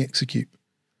 help me execute?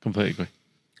 Completely agree.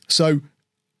 So,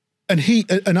 and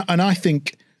I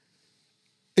think,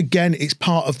 again, it's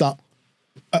part of that.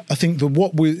 I think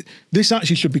this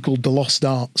actually should be called the lost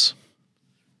arts.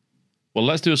 Well,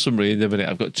 let's do a summary in a minute.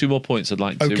 I've got 2 more points I'd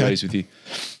like to raise with you.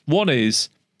 One is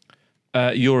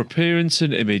your appearance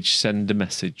and image send a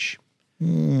message.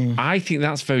 I think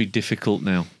that's very difficult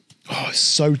now. Oh, it's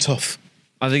so tough.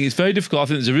 I think it's very difficult. I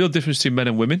think there's a real difference between men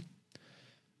and women.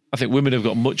 I think women have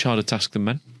got a much harder task than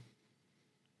men.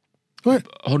 Right.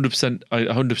 100%. I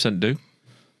 100% do.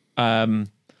 And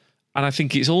I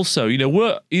think it's also,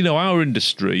 our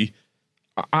industry.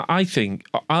 I think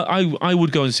I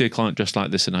would go and see a client dressed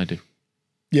like this, and I do.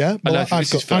 Yeah, well,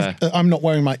 I'm not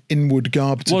wearing my inward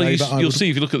garb today. Well, you'll see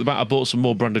if you look at the back. I bought some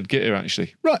more branded gear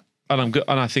actually. Right. And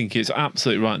I think it's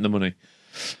absolutely right in the money.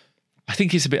 I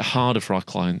think it's a bit harder for our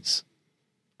clients,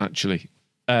 actually.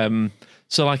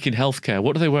 So, like in healthcare,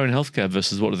 what do they wear in healthcare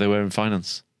versus what do they wear in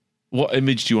finance? What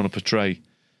image do you want to portray?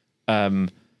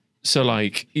 So,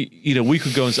 like, we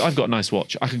could go and say, I've got a nice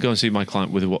watch. I could go and see my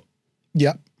client with a watch.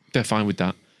 Yeah. They're fine with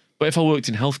that. But if I worked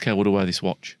in healthcare, would I wear this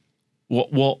watch?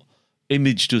 What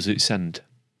image does it send?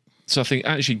 So I think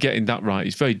actually getting that right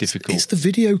is very difficult. It's the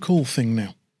video call thing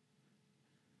now.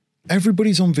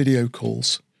 Everybody's on video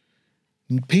calls.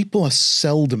 People are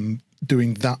seldom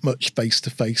doing that much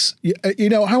face-to-face.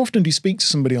 How often do you speak to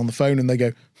somebody on the phone and they go,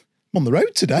 I'm on the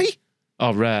road today?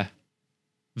 Oh, rare.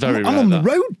 Very rare. I'm on the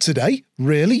road today?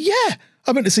 Really? Yeah.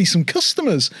 I went to see some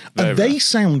customers and they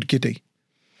sound giddy.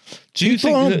 Do you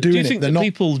think that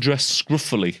people dress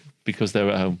scruffily because they're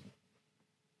at home?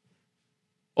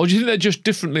 Or do you think they're just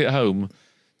differently at home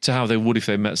to how they would if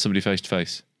they met somebody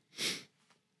face-to-face?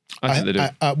 I think they do.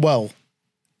 Well,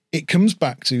 it comes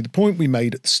back to the point we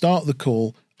made at the start of the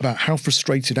call about how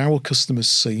frustrated our customers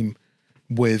seem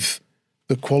with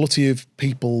the quality of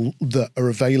people that are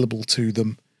available to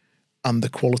them and the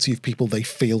quality of people they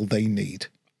feel they need.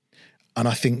 And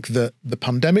I think that the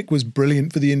pandemic was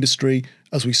brilliant for the industry.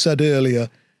 As we said earlier,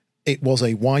 it was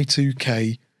a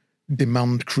Y2K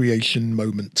demand creation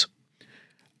moment.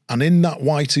 And in that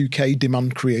Y2K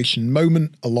demand creation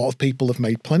moment, a lot of people have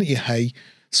made plenty of hay.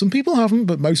 Some people haven't,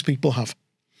 but most people have.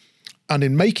 And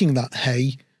in making that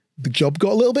hay, the job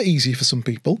got a little bit easier for some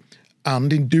people.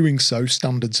 And in doing so,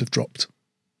 standards have dropped.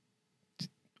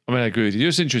 I mean, I agree with you.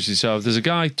 It's interesting. So there's a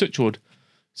guy, Touchwood.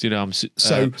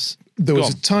 So, there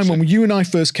was a time when you and I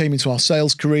first came into our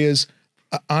sales careers.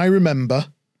 I remember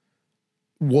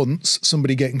once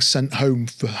somebody getting sent home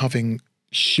for having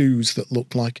shoes that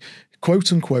looked like,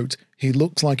 quote unquote, he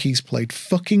looks like he's played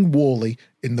fucking Wally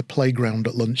in the playground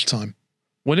at lunchtime.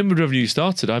 When Inward Revenue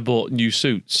started, I bought new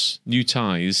suits, new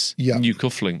ties, new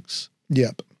cufflinks.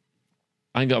 Yep.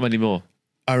 I ain't got many more.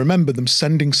 I remember them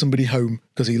sending somebody home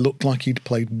because he looked like he'd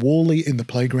played Wally in the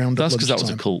playground at lunchtime. That's because that was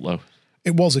a cult, though.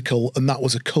 It was a cult, and that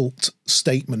was a cult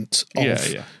statement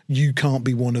of you can't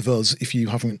be one of us if you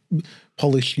haven't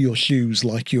polished your shoes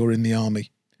like you're in the army.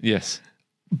 Yes.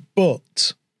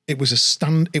 But it was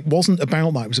it wasn't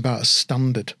about that, it was about a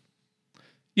standard.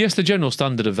 Yes, the general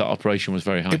standard of that operation was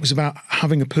very high. It was about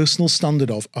having a personal standard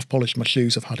of, I've polished my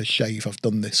shoes, I've had a shave, I've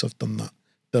done this, I've done that.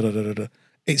 Da, da, da, da, da.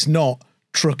 It's not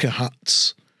trucker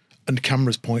hats and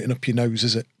cameras pointing up your nose,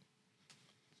 is it?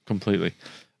 Completely.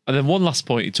 And then one last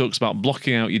point, he talks about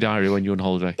blocking out your diary when you're on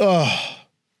holiday.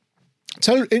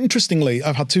 So interestingly,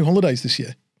 I've had 2 holidays this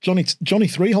year. Johnny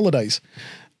 3 holidays.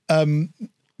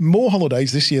 More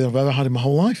holidays this year than I've ever had in my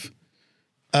whole life.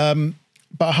 But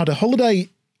I had a holiday,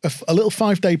 a little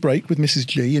 5-day break with Mrs.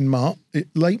 G in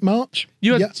late March.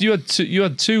 You had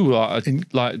two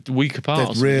like week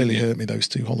apart. They've really hurt me, those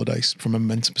 2 holidays, from a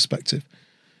mental perspective.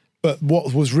 But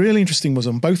what was really interesting was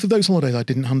on both of those holidays, I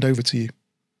didn't hand over to you.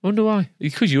 I wonder why.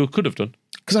 Because you could have done.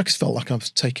 Because I just felt like I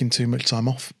was taking too much time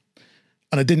off.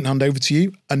 And I didn't hand over to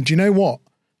you. And do you know what?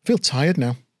 I feel tired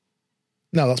now.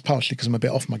 Now, that's partially because I'm a bit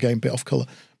off my game, a bit off colour.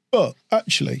 But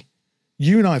actually,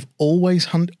 you and I have always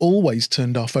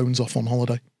turned our phones off on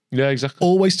holiday. Yeah, exactly.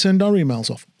 Always turned our emails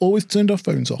off. Always turned our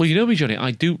phones off. Well, you know me, Johnny, I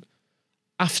do.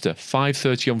 After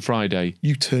 5:30 on Friday.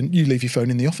 You leave your phone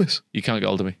in the office. You can't get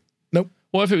hold of me. Nope.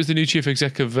 What if it was the new chief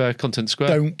exec of Content Square?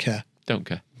 Don't care. Don't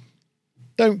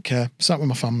care. Sat with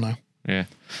my fam now. Yeah.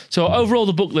 So overall,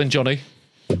 the book then, Johnny.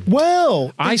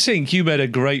 Well, I think you made a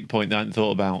great point that I hadn't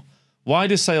thought about. Why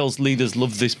do sales leaders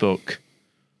love this book?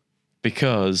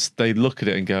 Because they look at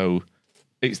it and go,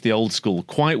 it's the old school.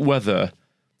 Quite whether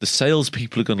the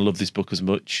salespeople are going to love this book as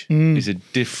much is a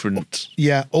different.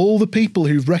 Yeah, all the people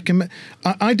who've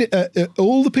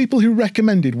all the people who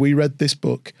recommended we read this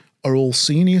book are all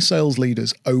senior sales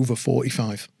leaders over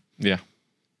 45. Yeah.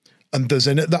 And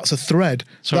that's a thread.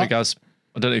 Sorry, guys.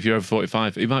 I don't know if you're over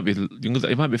 45. It might be younger.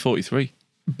 It might be 43.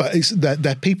 But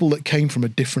they're people that came from a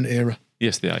different era.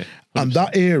 Yes, they are. 100%. And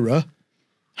that era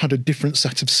had a different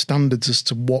set of standards as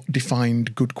to what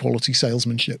defined good quality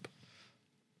salesmanship.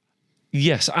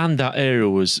 Yes, and that era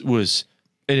was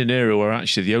in an era where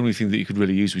actually the only thing that you could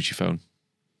really use was your phone.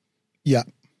 Yeah.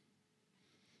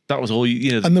 That was all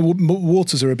you know. And the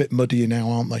waters are a bit muddier now,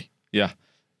 aren't they? Yeah.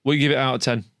 What do you give it out of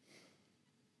 10?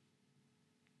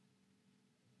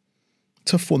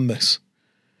 Tough one, this.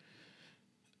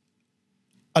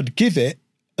 I'd give it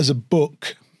as a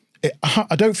book.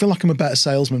 I don't feel like I'm a better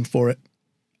salesman for it.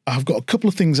 I've got a couple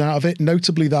of things out of it,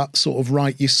 notably that sort of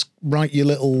write your story. Write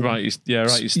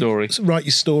your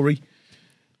story.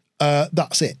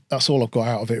 That's it. That's all I've got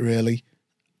out of it, really.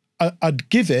 I'd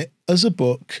give it as a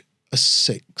book a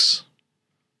 6.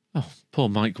 Oh, poor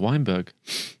Mike Weinberg.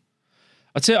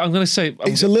 I'd say I'm going to say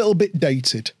it's a little bit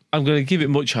dated. I'm going to give it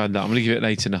much higher than that. I'm going to give it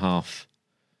an 8.5.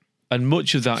 And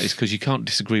much of that is because you can't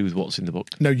disagree with what's in the book.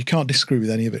 No, you can't disagree with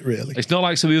any of it, really. It's not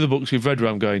like some of the other books we've read where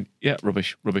I'm going, yeah,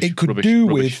 rubbish. It could rubbish, do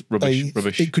rubbish, with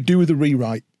rubbish. It could do with a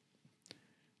rewrite.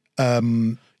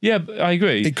 Yeah, I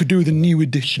agree. It could do with a new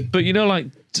edition. But you know, like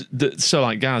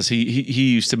Gaz, he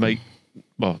used to make,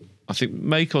 well, I think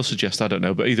make or suggest, I don't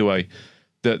know, but either way,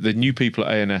 that the new people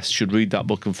at A&S should read that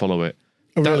book and follow it.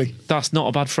 Oh, really? That's not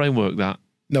a bad framework, that.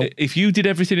 No. If you did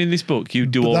everything in this book,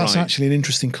 you'd do all right. That's actually an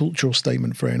interesting cultural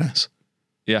statement for A&S.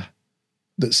 Yeah.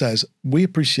 That says, we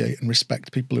appreciate and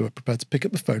respect people who are prepared to pick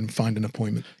up the phone and find an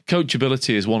appointment.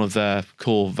 Coachability is one of their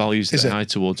core values that they hide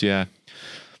towards, yeah.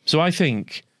 So I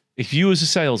think if you as a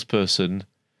salesperson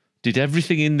did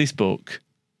everything in this book,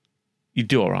 you'd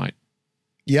do all right.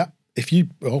 Yeah.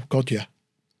 Oh God, yeah.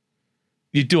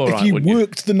 You'd do all right, wouldn't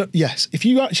you? Yes. If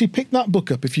you actually picked that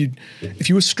book up, if you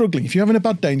were struggling, if you're having a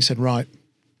bad day and you said, right,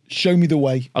 show me the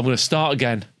way. I'm going to start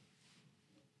again.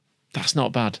 That's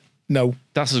not bad. No.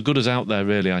 That's as good as out there,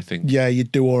 really, I think. Yeah,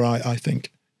 you'd do all right, I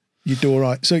think. You'd do all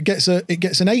right. So it gets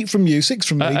an 8 from you, 6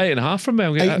 from me. 8.5 from me.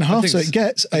 8.5, so it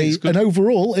gets an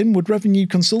overall inward revenue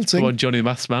consulting. Come on, Johnny the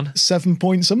Maths Man. 7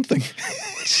 point something.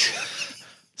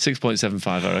 6.75,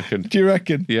 I reckon. Do you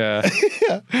reckon? Yeah.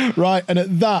 Yeah. Right, and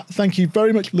at that, thank you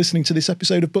very much for listening to this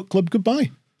episode of Book Club.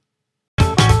 Goodbye.